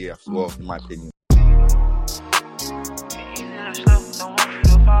 5 of the year as well, in my opinion.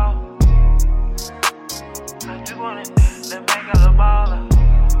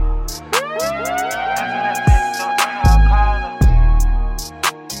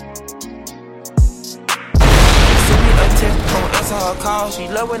 Her call, she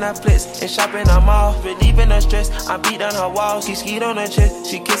love when I flex and shop in her mall. Relieving her stress, I beat down her walls. She skied on her chest,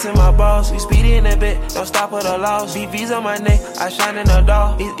 she kissing my balls. We speedy in the bed, don't stop at the loss. BV's on my neck, I shine in the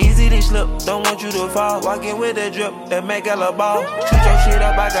dark. It's easy to slip, don't want you to fall. Walking with a drip, that make a ball. Shoot your shit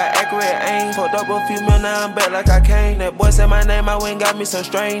up, I got accurate aim. Fucked up a few mil, now I'm back like I came. That boy said my name, I went got me some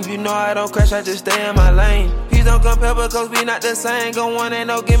strain. You know I don't crash, I just stay in my lane. Please don't compare because we not the same. Go on, ain't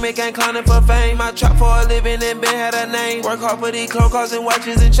no gimmick, ain't clowning for fame. I trap for a living and been had a name. Work hard for these clothes, causing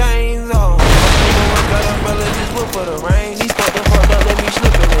watches and chains. Oh, got umbrella, just whip for the rain. These fucked up, let me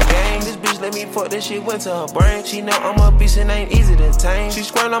slip in the game. This bitch let me fuck, this shit went to her brain. She know I'm a beast and ain't easy to tame. She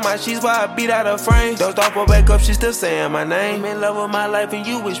squirting on my sheets while I beat out her frame. Dozed off or back up, she still saying my name. In love with my life and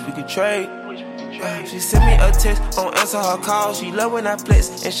you wish we could trade. She sent me a text, don't answer her call. She love when I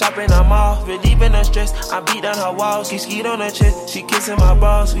flex and shop in her mall. Relieving her stress, I beat down her walls. She skied on her chest, she kissing my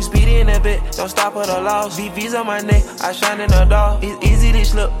balls. We speedy in a bit, don't stop at the loss. VV's on my neck, I shine in the dark. It's easy to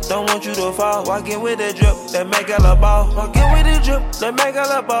slip, don't want you to fall. Walking with a drip, that make a ball. Walking with a drip, that make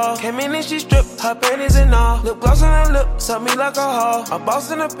a ball. Came in and she stripped, her panties and all. Lip gloss on her lip, suck me like a hall. A boss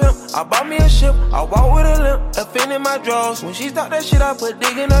and a pimp, I bought me a ship. I walk with a limp, a fin in my drawers. When she start that shit, I put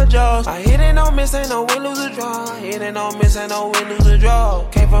dig in her jaws. I hit it, no miss, ain't no win, lose a draw. Hit it, no miss, ain't no win, lose a draw.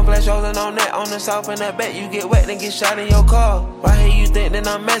 Came from Flash Holes and on that, on the south and that bet you get wet and get shot in your car. Why here you think that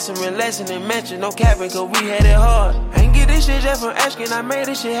I'm messing, relaxing and matching? No capping, cause we had it hard. Ain't get this shit just from asking, I made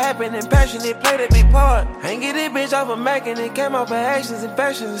this shit happen and passionate, played a big part. Ain't get this bitch off of Mackin', it came off of actions and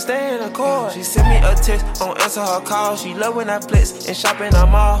fashions and stay in the court. She sent me a text, don't answer her call. She love when I flex and shop in her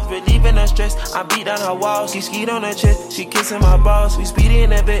mall. Relieving her stress, I beat down her walls. She skied on her chest, she kissing my balls. We speedy in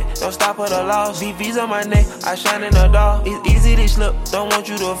that bit, don't stop at the loss. VV's on my neck, I shine in the dark. It's easy to slip, don't want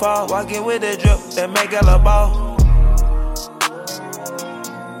you to fall. Walking with a drip, that make a ball.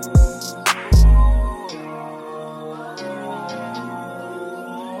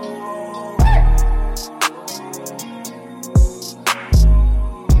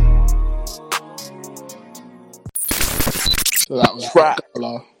 So that was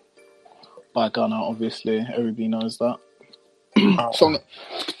Gala by Gunna, obviously. Everybody knows that. Song,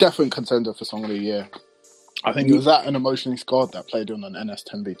 definitely contender for Song of the Year. I think it was that and Emotionally Scarred that played on an NS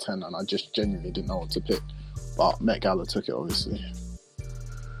 10v10, and I just genuinely didn't know what to pick. But Met Gala took it, obviously.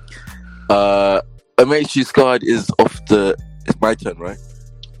 Emotionally Scarred is off the... It's my turn, right?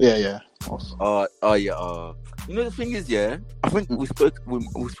 Yeah. Yeah. You know the thing is, yeah, I think we spoke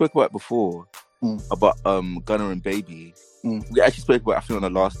about it before about Gunna and Baby. We actually spoke about it, I think,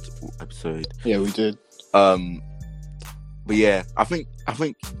 on the last episode. Yeah, we did. But yeah, I think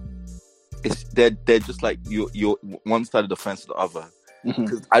it's they're just like you're one side of the fence to the other.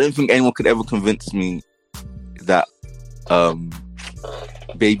 Because I don't think anyone could ever convince me that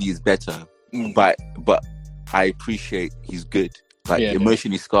Baby is better, but I appreciate he's good. Like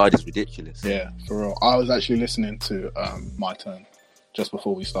Emotionally Scarred is ridiculous. Yeah, for real. I was actually listening to My Turn just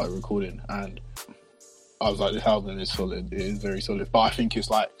before we started recording, and I was like, this album is solid. It is very solid. But I think it's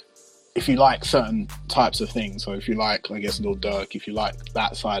like, if you like certain types of things, so if you like, I guess, Lil Durk, if you like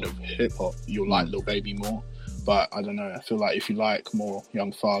that side of hip hop, you'll like Lil Baby more. But I don't know. I feel like if you like more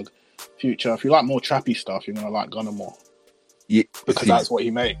Young Thug, Future, if you like more trappy stuff, you're gonna like Gunna more. Yeah, because that's what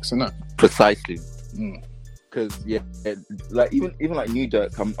he makes, isn't it? Precisely. Because like even like New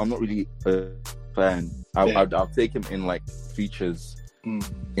Durk, I'm not really a fan. I'll take him in like features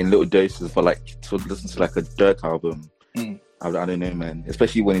in little doses, but like to listen to like a Durk album, I don't know, man.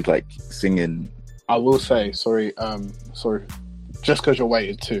 Especially when he's like singing. I will say, sorry, Just Cause You're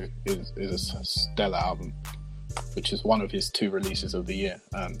Waited Too is a stellar album, which is one of his 2 releases of the year,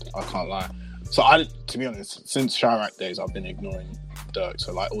 and I can't lie. So to be honest, since Chirac days, I've been ignoring Durk.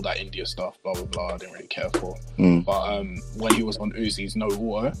 So like all that India stuff, blah blah blah, I didn't really care for. But when he was on Uzi's No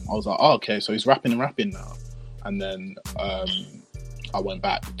Water, I was like, oh, okay, so he's rapping now. And then I went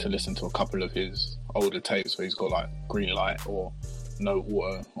back to listen to a couple of his older tapes where he's got like Green Light or No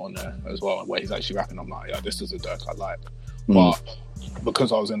Water on there as well, where he's actually rapping. I'm like, yeah, this is a Durk I like. But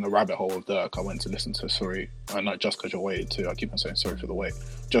because I was in the rabbit hole of Durk, I went to listen to Just Cause You're Waited Too. I keep on saying Sorry for the Wait.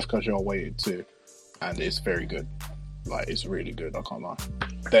 Just Cause You're Waited Too, and it's very good. Like, it's really good, I can't lie.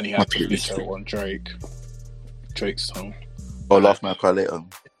 Then he had to feature on Drake's song. Oh, Last Man Cry Later.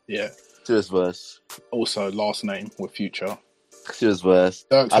 Yeah. Serious verse. Also, Last Name with Future. Serious verse.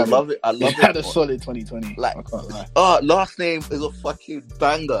 I love it. He had a solid 2020. Like, I can't lie. Oh, Last Name is a fucking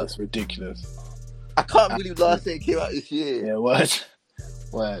banger. It's ridiculous. I can't believe Last Name came out this year. Yeah, word.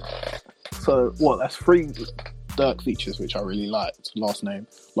 So, that's 3 Durk features which I really liked. Last Name,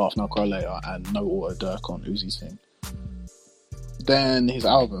 Laugh Now Cry Later, and No Water Durk on Uzi's thing. Then his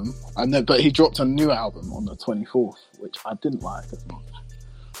album, but he dropped a new album on the 24th, which I didn't like as much.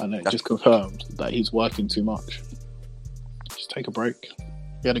 And it just confirmed that he's working too much. Just take a break.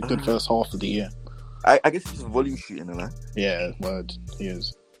 He had a good first half of the year. I guess he's just volume shooting, right? Yeah, word, he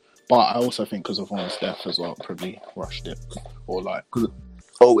is. But I also think because of Von's death as well, probably rushed it. Or like...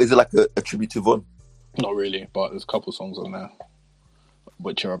 Oh, is it like a tribute to Von? Not really, but there's a couple songs on there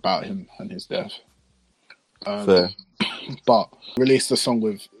which are about him and his death. Fair. But released a song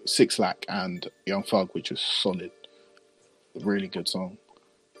with 6 Lack and Young Thug, which was solid. Really good song.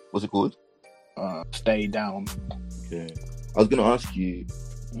 What's it called? Stay Down. Okay. I was going to ask you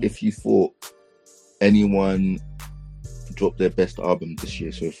if you thought anyone dropped their best album this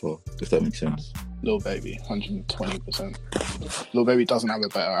year so far, if that makes sense. Lil Baby, 120%. Lil Baby doesn't have a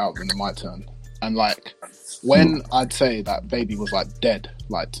better album than My Turn. And like, when I'd say that Baby was like dead,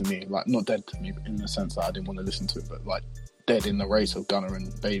 like to me, like not dead to me in the sense that I didn't want to listen to it, but like dead in the race of Gunna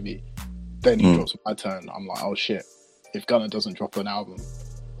and Baby, then he drops My Turn. I'm like, oh shit, if Gunna doesn't drop an album,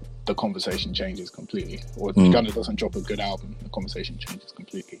 the conversation changes completely. Or if Gunna doesn't drop a good album, the conversation changes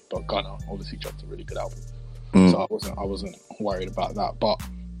completely. But Gunna obviously dropped a really good album. So I wasn't worried about that. But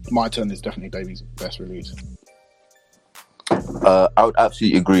My Turn is definitely Baby's best release. I would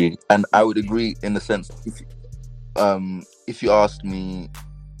absolutely agree, and I would agree in the sense if you asked me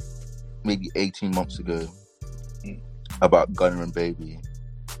maybe 18 months ago about Gunna and Baby,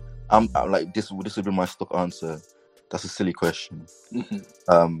 I'm like, this would be my stock answer. That's a silly question.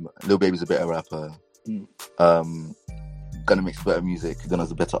 Lil Baby's a better rapper. Gunna makes better music.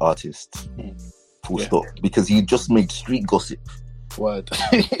 Gunna's a better artist. Full stop. Because he just made street gossip. Word.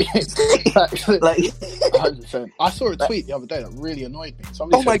 Like 100%. I saw a tweet the other day that really annoyed me.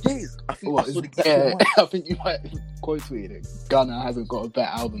 Somebody my days! I think I saw exactly one. I think you might quote tweeted it. Gunna hasn't got a better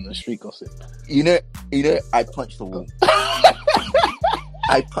album than Street Gossip. You know, I punched the wall.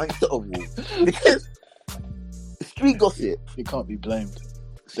 I punched the wall because Street Gossip. You can't be blamed.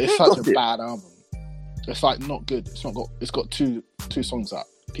 It's such a bad album. It's like not good. It's got two songs that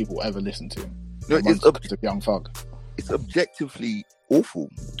people ever listen to. No, it's Young Thug. It's objectively awful.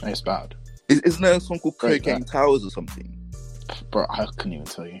 It's bad. Isn't there a song called Cocaine Towers or something? Bro, I couldn't even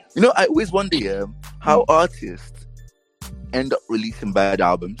tell you. You know, I always wonder how artists end up releasing bad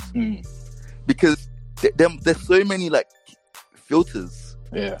albums. Because there's so many like filters.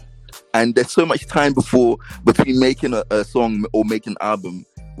 Yeah. And there's so much time between making a song or making an album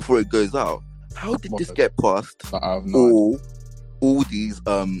before it goes out. How did this get past all these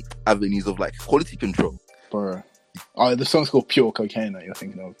avenues of like quality control? Bro. Oh, the song's called Pure Cocaine that you're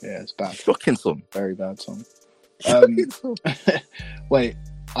thinking of. Yeah, it's bad. Shocking song. Very bad song. Wait,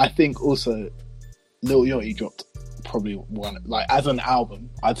 I think also Lil Yachty dropped probably one, like as an album,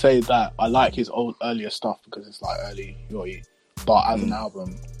 I'd say that I like his earlier stuff because it's like early Yachty, But as an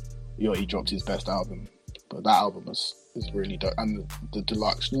album, Yachty dropped his best album. But that album is really dope. And the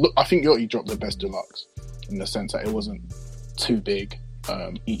deluxe, look, I think Yachty dropped the best deluxe in the sense that it wasn't too big.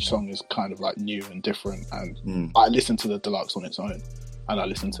 Each song is kind of like new and different. And I listened to the deluxe on its own, and I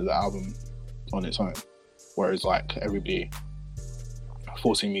listened to the album on its own. Whereas like everybody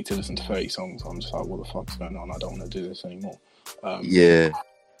forcing me to listen to 30 songs, I'm just like, what the fuck's going on? I don't want to do this anymore. Do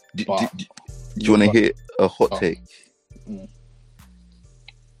you want to hear a hot take?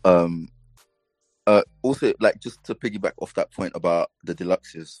 Also, like, just to piggyback off that point about the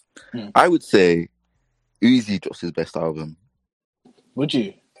deluxes, I would say Uzi drops his best album. Would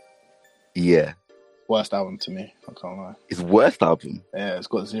you? Yeah. Worst album to me, I can't lie. His worst album? Yeah, it's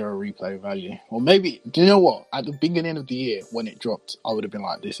got 0 replay value. Or maybe, do you know what? At the beginning of the year, when it dropped, I would have been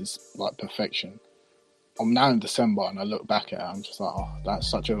like, this is like perfection. I'm now in December and I look back at it, I'm just like, oh, that's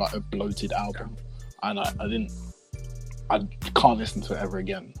such a bloated album. And I can't listen to it ever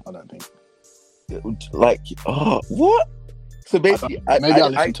again, I don't think. Like, oh, what? So basically, I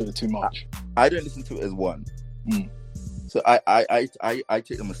listen to it too much. I don't listen to it as one. So I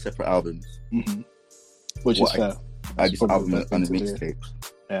take them as separate albums. Mm-hmm. Which is fair. I just album on the mixtape.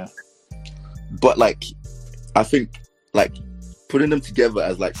 Yeah. But like, I think like putting them together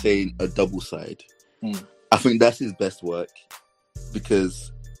as like saying a double side, I think that's his best work,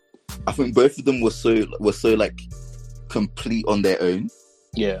 because I think both of them were so like complete on their own.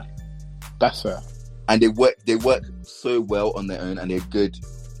 Yeah. That's fair. And they work so well on their own, and they're good.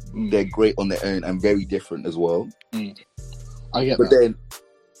 They're great on their own and very different as well. I get but that. Then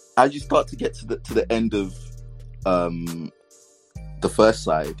as you start to get to the end of the first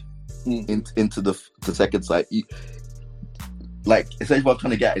side into the second side, like essentially what I'm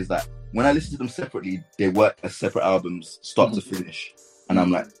trying to get is that when I listen to them separately, they work as separate albums, start to finish, and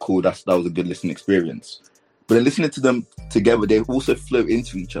I'm like, cool, that was a good listening experience. But then listening to them together, they also flow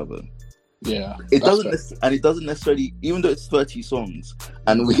into each other. Yeah, it doesn't necessarily, even though it's 30 songs,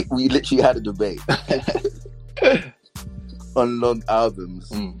 and we literally had a debate on long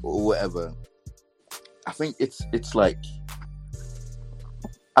albums or whatever. I think it's like,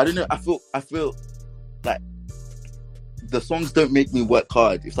 I don't know. I feel like the songs don't make me work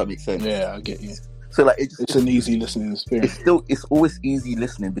hard, if that makes sense. Yeah, I get you. So like, it's an easy listening experience. It's always easy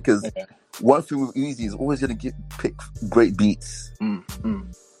listening, because one thing with Uzi is always going to pick great beats.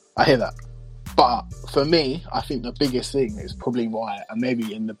 I hear that. But for me, I think the biggest thing is probably why, and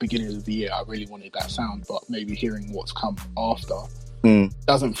maybe in the beginning of the year, I really wanted that sound, but maybe hearing what's come after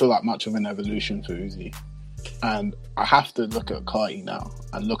doesn't feel like much of an evolution for Uzi. And I have to look at Carti now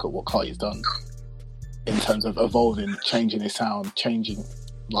and look at what Carti's done in terms of evolving, changing his sound, changing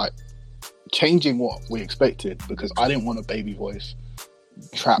what we expected, because I didn't want a baby voice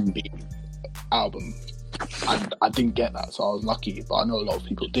trap beat album, and I didn't get that, so I was lucky, but I know a lot of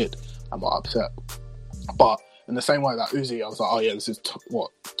people did and got upset. But in the same way that Uzi, I was like, oh yeah, this is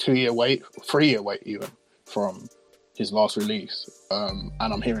 3-year wait even from his last release, and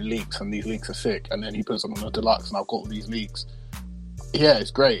I'm hearing leaks, and these leaks are sick, and then he puts them on the deluxe and I've got all these leaks. Yeah,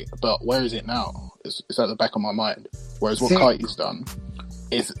 it's great, but where is it now? It's at the back of my mind. Whereas what Carti's done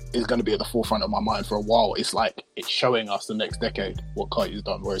is going to be at the forefront of my mind for a while. It's like, it's showing us the next decade what Carti's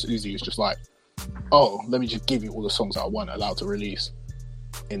done, whereas Uzi is just like, oh, let me just give you all the songs that I weren't allowed to release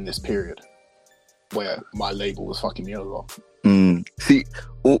in this period where my label was fucking me over. See,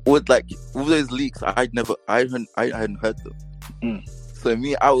 with like all those leaks, I hadn't heard them. So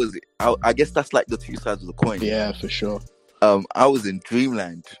me, I guess that's like the two sides of the coin. Yeah, for sure. I was in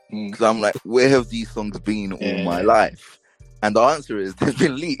dreamland, because I'm like, where have these songs been all my life? And the answer is, they've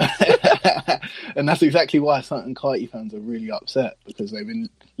been leaked. And that's exactly why certain Carti fans are really upset, because they've been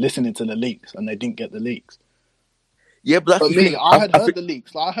listening to the leaks and they didn't get the leaks. Yeah, but that's me. I had heard the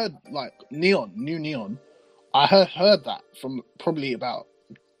leaks. I heard like New Neon. I heard that from probably about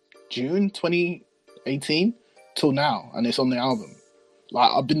June 2018 till now, and it's on the album.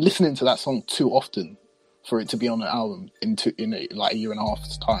 Like, I've been listening to that song too often for it to be on the album in a year and a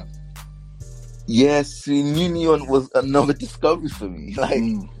half's time. Yes, New Neon was another discovery for me. Like,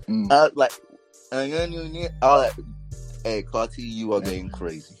 I was like, hey, Carti, you are going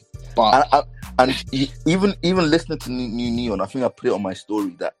crazy. But even listening to New Neon, I think I put it on my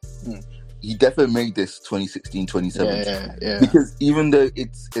story that he definitely made this 2016, 2017. Yeah. Because even though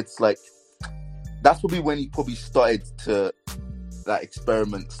it's like, that's probably when he probably started to like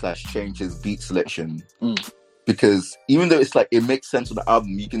experiment / change his beat selection. Because even though it's like, it makes sense on the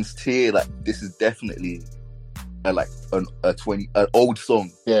album, you can hear like, this is definitely an old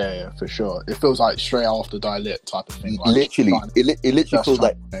song. Yeah, for sure. It feels like straight after Die Lit type of thing. Like, literally, it literally feels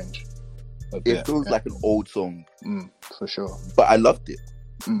like, It feels like an old song, for sure. but I loved it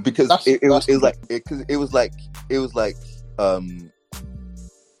because it was like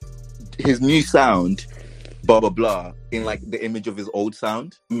his new sound, blah blah blah, in like the image of his old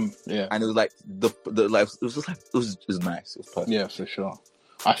sound. Yeah, and it was like the like it was just like it was nice. It was perfect. Yeah, for sure.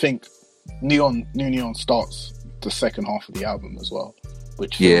 I think New Neon starts the second half of the album as well,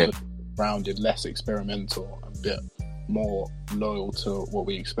 which feels rounded, less experimental, a bit more loyal to what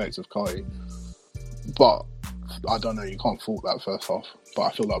we expect of Carti. But I don't know, you can't fault that first half. But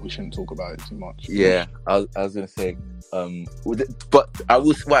I feel like we shouldn't talk about it too much. Yeah, I was gonna say, but what I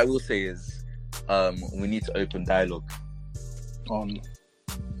will say is, we need to open dialogue on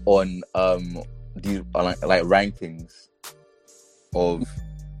these like rankings of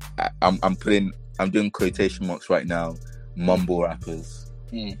I'm doing quotation marks right now, mumble rappers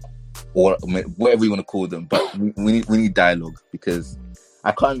or whatever you want to call them, but we need dialogue, because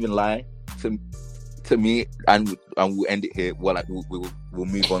I can't even lie to me, and we'll end it here. Well, like we'll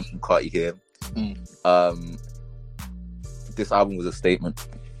move on from Carti here. This album was a statement.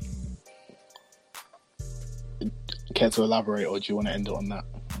 Care to elaborate, or do you want to end it on that?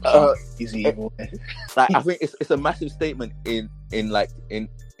 Easy. Like, I think it's a massive statement in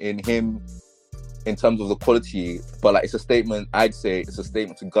him, in terms of the quality, but like it's a statement. I'd say it's a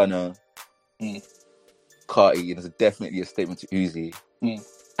statement to Gunna, Carti, and it's definitely a statement to Uzi.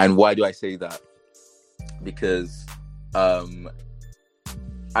 And why do I say that? Because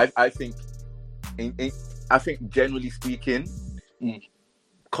I think generally speaking,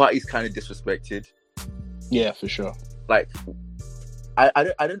 Carti's kind of disrespected. Yeah, for sure. Like, I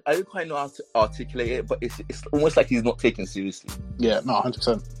don't quite know how to articulate it, but it's almost like he's not taken seriously. Yeah, no,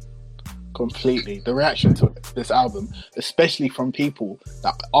 100%. Completely. The reaction to this album, especially from people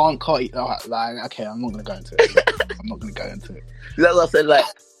that aren't Carti, like, okay, I'm not going to go into it. That's what I said, like,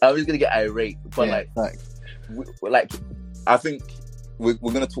 I was going to get irate, but I think we're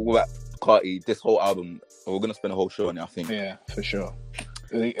going to talk about Carti, this whole album, and we're going to spend a whole show on it, I think. Yeah, for sure.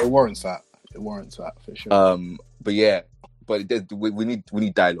 It warrants that. For sure. But yeah, but we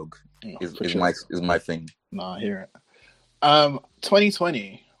need dialogue. Is my thing. No, I hear it.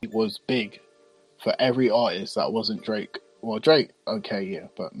 2020 was big for every artist that wasn't Drake. Well, Drake, okay, yeah,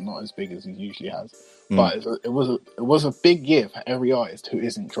 but not as big as he usually has. But it was a big year for every artist who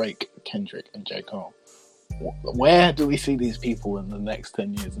isn't Drake, Kendrick, and J. Cole. Where do we see these people in the next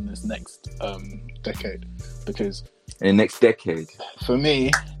 10 years, in this next decade? Because in the next decade, for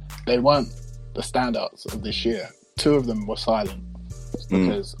me, they weren't the standouts of this year. Two of them were silent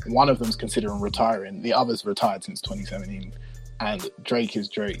because one of them's considering retiring. The other's retired since 2017. And Drake is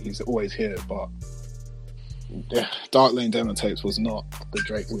Drake. He's always here. But Dark Lane Demo Tapes was not the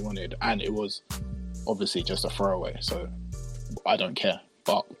Drake we wanted. And it was obviously just a throwaway. So I don't care.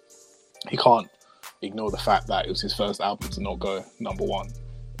 But he can't ignore the fact that it was his first album to not go number one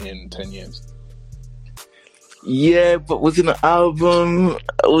in 10 years. Yeah, but was it an album?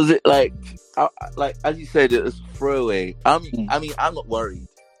 Was it like as you said, it was throwaway. I mean, I'm not worried.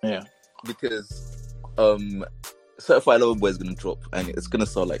 Yeah, because Certified Lover Boy is gonna drop, and it's gonna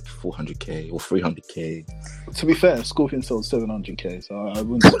sell like 400k or 300k. To be fair, Scorpion sold 700k, so I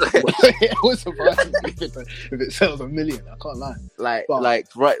wouldn't. It was surprising if it sells 1 million. I can't lie.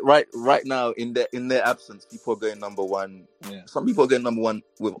 Right now in their absence, people are going number one. Yeah. Some people are going number one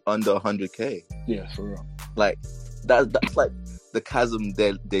with under 100k. Yeah, for real. Like that's like the chasm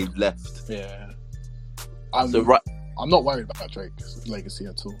they've left. Yeah. I'm not worried about Drake's legacy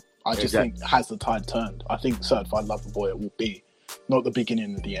at all. I just think, has the tide turned? I think Certified Lover Boy, it will be not the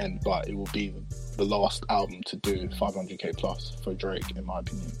beginning of the end, but it will be the last album to do 500k plus for Drake, in my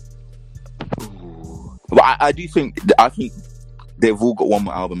opinion. Ooh. But I think they've all got one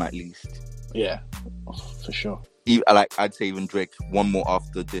more album at least. Yeah, for sure. I'd say even Drake, one more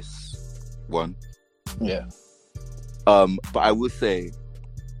after this one. Yeah. But I will say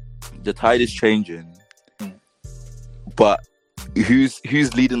the tide is changing. But who's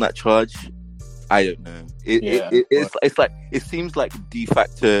leading that charge? I don't know. It's like, it seems like de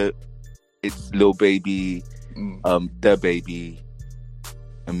facto it's Lil Baby, Da Baby,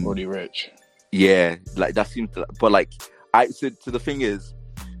 and Roddy Ricch. Yeah, like that seems to, but like so the thing is,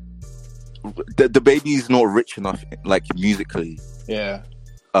 the Baby's not rich enough, like musically. Yeah.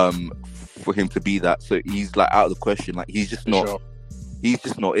 For him to be that, so he's like out of the question. Like he's just not. Sure. He's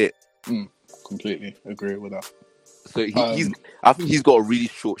just not it. Completely agree with that. So I think he's got a really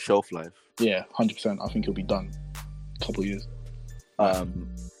short shelf life. Yeah, 100%. I think he'll be done a couple of years. But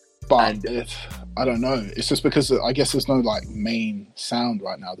I don't know. It's just because I guess there's no like main sound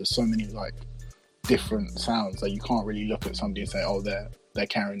right now. There's so many like different sounds that you can't really look at somebody and say, oh, they're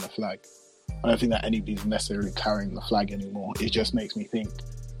carrying the flag. I don't think that anybody's necessarily carrying the flag anymore. It just makes me think,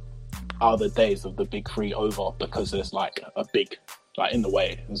 are the days of the big three over because there's like a big, like in the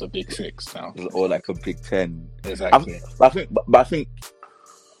way, there's a big six now, or like a Big Ten. Exactly. I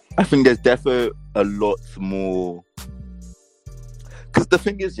think there's definitely a lot more. Because the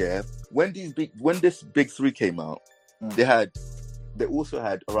thing is, yeah, when this big three came out, they also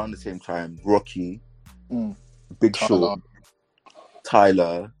had around the same time Rocky, Big Sean,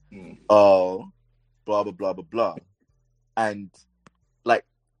 Tyler, blah blah blah blah blah, and like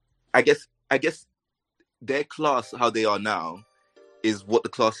I guess their class, how they are now, is what the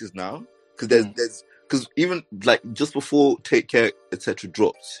class is now. Because because even like just before Take Care etc.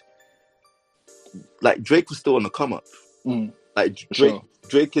 dropped, like Drake was still on the come up. Like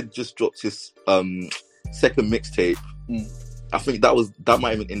Drake had just dropped his second mixtape. I think that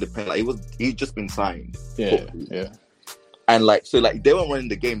might have been independent. Like he'd just been signed. Yeah. And like so, like they weren't running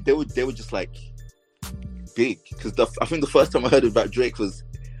the game. They were just like big. Because I think the first time I heard about Drake was,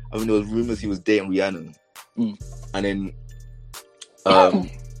 I mean, there was rumors he was dating Rihanna, and then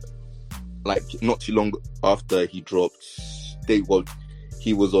like not too long after he dropped, he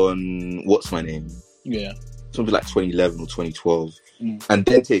was on What's My Name? Yeah. Something like 2011 or 2012, and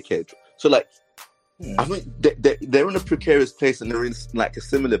then Take Care. So like, I think they're in a precarious place, and they're in like a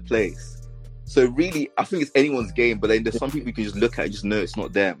similar place. So really, I think it's anyone's game. But then there's some people you can just look at and just know it's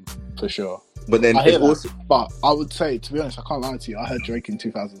not them. For sure. But then it's also. But I would say, to be honest, I can't lie to you. I heard Drake in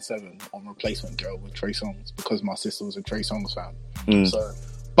 2007 on Replacement Girl with Trey Songz because my sister was a Trey Songz fan. So,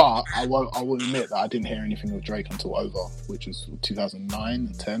 but I will admit that I didn't hear anything of Drake until Over, which was 2009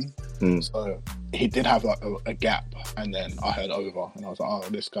 and 10. So he did have like a gap, and then I heard Over, and I was like, oh,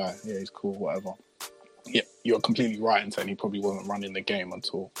 this guy, yeah, he's cool, whatever. Yeah, you're completely right in saying he probably wasn't running the game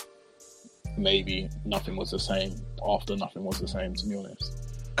until maybe Nothing Was the Same. After Nothing Was the Same, to be honest.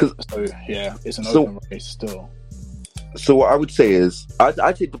 So yeah, it's an open race still. So what I would say is,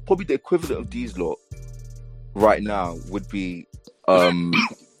 I'd say probably the equivalent of these lot right now would be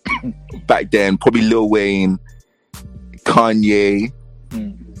back then probably Lil Wayne, Kanye,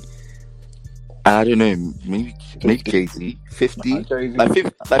 and I don't know, maybe Jay-Z. 50. Like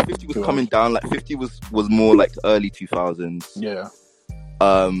 50 was coming down. Like 50 was more like early 2000s. Yeah.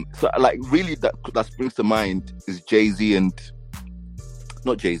 So like really that springs to mind is Jay-Z and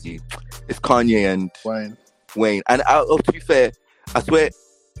not Jay-Z. It's Kanye and Wayne. And to be fair, I swear,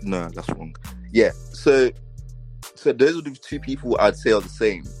 no, that's wrong. Yeah. So those are the two people I'd say are the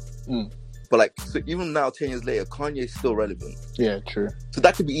same. But like, so even now, 10 years later, Kanye is still relevant. Yeah, true. So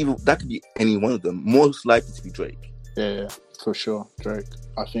that could be any one of them. Most likely to be Drake. Yeah, for sure, Drake.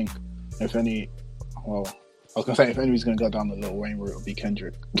 I think if anybody's going to go down the Lil Wayne route, it would be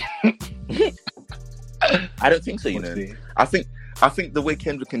Kendrick. I don't think so. You know, I think the way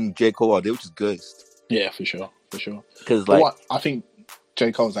Kendrick and J. Cole are, they were just ghosts. Yeah, for sure. Because I think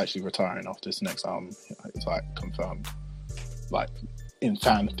J. Cole's actually retiring after this next album. It's like confirmed. Like in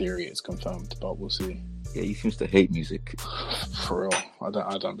fan theory, it's confirmed, but we'll see. Yeah, he seems to hate music. For real,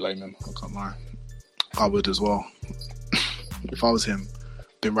 I don't blame him. I can't lie. I would as well. If I was him,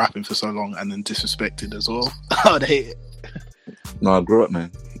 been rapping for so long and then disrespected as well, I'd hate it. No, I grew up,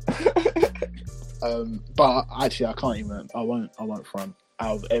 man. But actually, I won't front.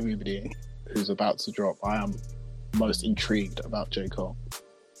 Out of everybody who's about to drop, I am most intrigued about J. Cole.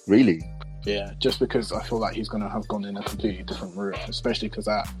 Really? Yeah, just because I feel like he's going to have gone in a completely different route, especially because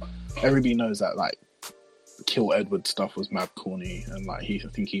everybody knows that like Kill Edward stuff was mad corny, and like I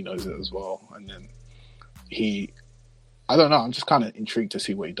think he knows it as well. And then I don't know, I'm just kind of intrigued to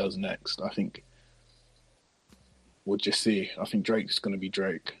see what he does next. I think we'll just see. I think Drake's going to be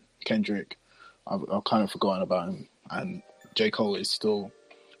Drake. Kendrick, I've kind of forgotten about him, and J. Cole is still,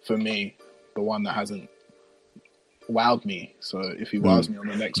 for me, the one that hasn't wowed me. So if he wows me on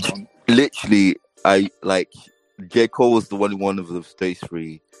the next one, literally, I like J. Cole was the one of the Stage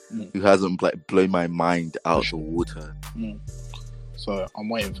 3 who hasn't like blown my mind out of the water. So I'm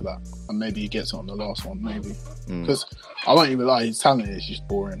waiting for that, and maybe he gets it on the last one, maybe. Because I won't even lie, his talent is just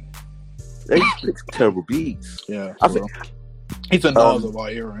boring. He picks terrible beats. Yeah, I think it's a Nas of our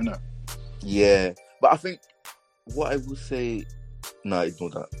era, isn't it? Yeah, but I think what I will say, no,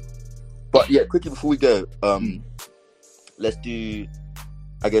 ignore that. But yeah, quickly before we go, let's do,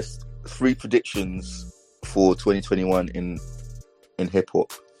 I guess, 3 predictions for 2021 in hip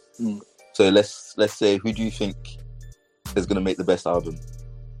hop. So let's say, who do you think is going to make the best album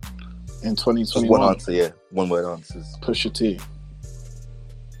in 2021? Just one answer, yeah, one word answers. Pusha T.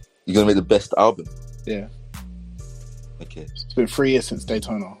 You're going to make the best album? Yeah. Okay. It's been 3 years since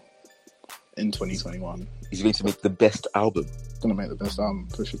Daytona. In 2021, he's going to make the best album. Gonna make the best album,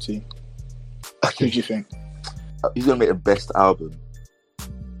 Pusha T. Who do you think? He's gonna make the best album.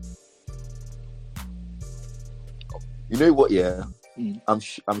 You know what? Yeah, I'm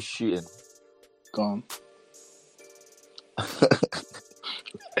shooting. Go on.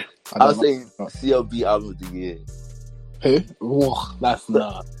 I was saying CLB album of the year. Who? Oh, that's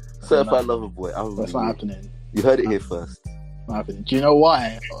not. Certified Lover Boy album That's of the not year. happening. You heard it here first. Not happening. Do you know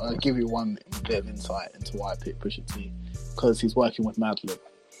why? I'll give you one bit of insight into why I picked Pusha T. Because he's working with Madlib.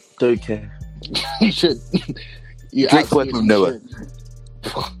 Don't care. You should. You Drake's working with Noah.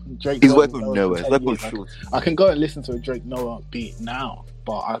 He's working with Noah. He's working with Shorty. I can go and listen to a Drake Noah beat now,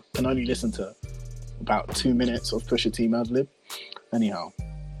 but I can only listen to about 2 minutes of Pusha T Madlib. Anyhow,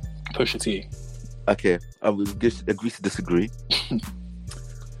 Pusha T. Okay, I will agree to disagree.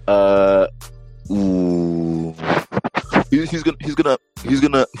 Ooh. Whose stock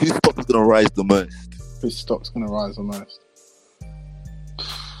is gonna rise the most? Whose stock's gonna rise the most?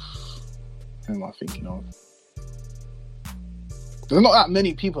 Who am I thinking of? There's not that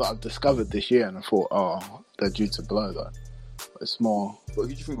many people that I've discovered this year, and I thought, oh, they're due to blow though. It's more. But who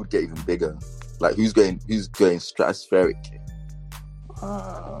do you think would get even bigger? Like who's going stratospheric?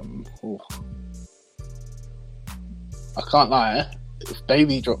 I can't lie. If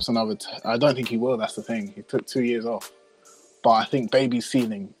Baby drops another, I don't think he will. That's the thing. He took 2 years off, but I think Baby's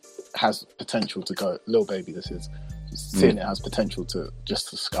ceiling has potential to go. Lil Baby, this is ceiling has potential to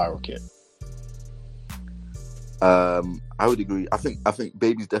skyrocket. I would agree. I think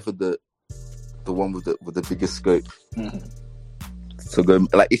Baby's definitely the one with the biggest scope. Mm-hmm. So go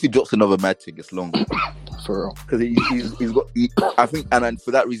like if he drops another mad thing, it's long For real. because he's got. I think and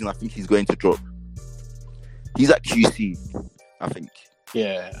for that reason, I think he's going to drop. He's at QC. I think.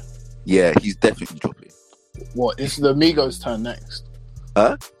 Yeah. Yeah, he's definitely dropping. What? It's the Migos' turn next.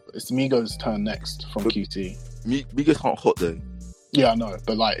 Huh? It's the Migos' turn next from QT. Migos aren't hot though. Yeah, I know.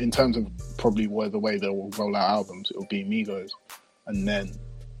 But like in terms of probably the way they will roll out albums, it'll be Migos, and then.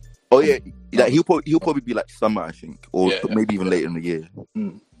 Oh yeah, like he'll probably be like summer, I think, or maybe even later in the year.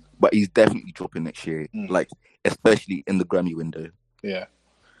 Mm. But he's definitely dropping next year, like especially in the Grammy window. Yeah,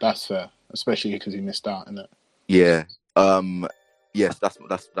 that's fair, especially because he missed out, innit? Yeah. Yes, that's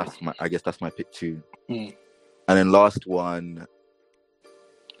my. I guess that's my pick too. Mm. And then last one.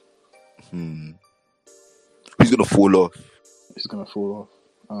 Who's gonna fall off? Who's gonna fall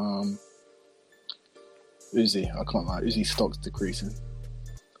off? Uzi. I can't lie. Uzi's stock's decreasing.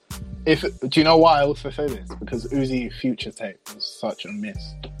 Do you know why I also say this? Because Uzi Future tape was such a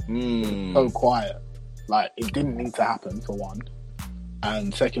miss. So quiet. Like it didn't need to happen for one,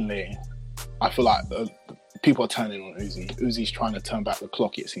 and secondly, I feel like people are turning on Uzi. Uzi's trying to turn back the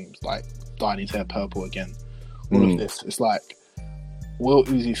clock. It seems like dyeing his hair purple again. All of this. It's like, will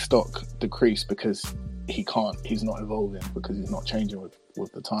Uzi's stock decrease because he's not evolving, because he's not changing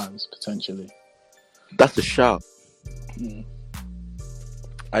with the times potentially? That's a shout.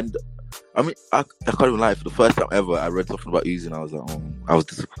 And I mean, I can't even lie. For the first time ever, I read something about Uzi, and I was like, I was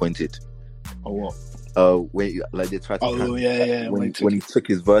disappointed. Or what? When like they tried to. When he took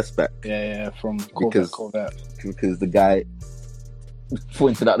his verse back. From Corvette. Because the guy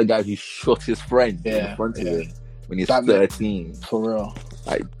pointed out the guy who shot his friend in the front of him when he's 13. For real.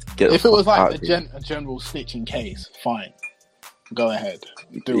 Like, if it was like a general snitching case, fine, go ahead,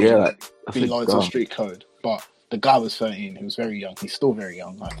 do it. Be loyal to street code. But the guy was 13. He was very young. He's still very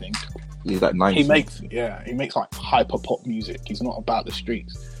young, I think. He's like 19. He makes like hyper pop music. He's not about the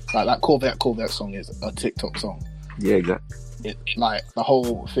streets. Like that Corvette song is a TikTok song. Yeah, exactly. It like the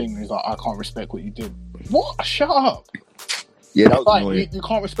whole thing is like, I can't respect what you did. What? Shut up. Yeah, that was like annoying. you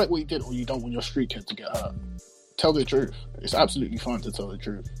can't respect what you did, or you don't want your street kid to get hurt. Tell the truth. It's absolutely fine to tell the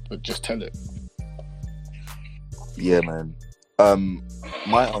truth, but just tell it. Yeah, man.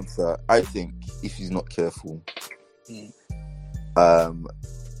 My answer, I think, if he's not careful,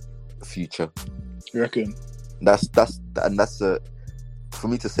 Future. You reckon? That's for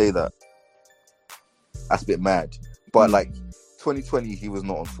me to say that, that's a bit mad. But like 2020, he was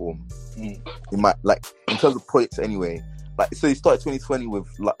not on form. He might, like, in terms of projects anyway. Like, so he started 2020 with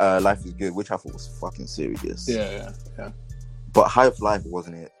Life Is Good, which I thought was fucking serious. Yeah. But High of Life,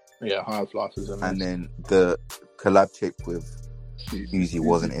 wasn't it? Yeah, High of Life is amazing. And then the collab tape with Uzi,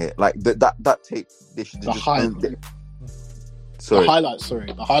 wasn't it? Like that tape, they should just The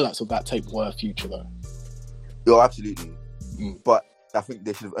highlights of that tape were Future though. Oh, absolutely. But I think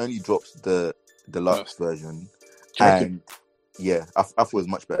they should have only dropped the deluxe version. And yeah, I thought it was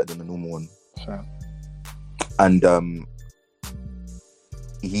much better than the normal one. Sure. And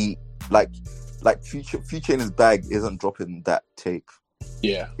he like Future in his bag isn't dropping that tape.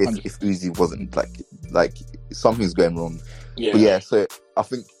 Yeah. If Uzi wasn't like something's going wrong. Yeah. But yeah, so I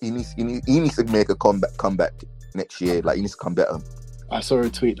think he needs to make a comeback next year. Like he needs to come better. I saw a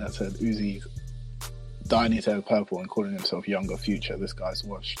tweet that said Uzi dyeing his hair purple and calling himself Younger Future. This guy's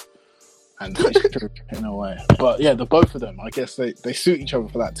washed. And it's true in a way. But yeah, the both of them, I guess they suit each other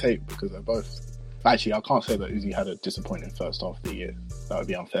for that tape because they're both... Actually, I can't say that Uzi had a disappointing first half of the year. That would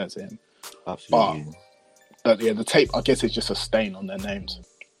be unfair to him. Absolutely. But yeah, the tape, I guess, is just a stain on their names.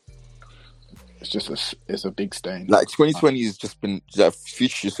 It's a big stain. Like 2020 has just been... Like,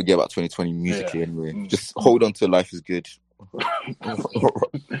 future just forget about 2020 musically anyway. Just hold on to Life is Good.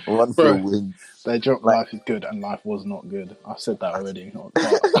 Run for a win. They dropped Life is Good and Life was not good. I've said that already.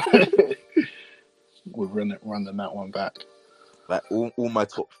 We're running that one back. Like all my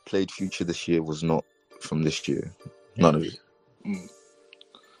top played Future this year was not from this year. None of it.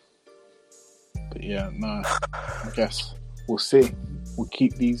 But yeah, no. I guess we'll see. We'll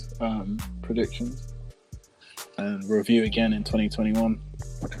keep these predictions and review again in 2021.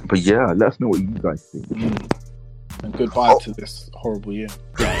 But yeah, let us know what you guys think. And goodbye to this horrible year.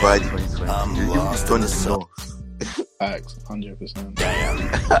 Goodbye 2020. I'm lost in the sauce. Facts, 100%. Damn,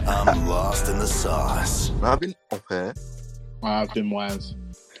 I'm lost in the sauce. I've been off here. I've been wise.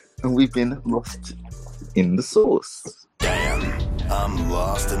 And we've been lost in the sauce. Damn, I'm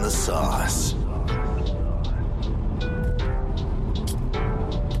lost in the sauce.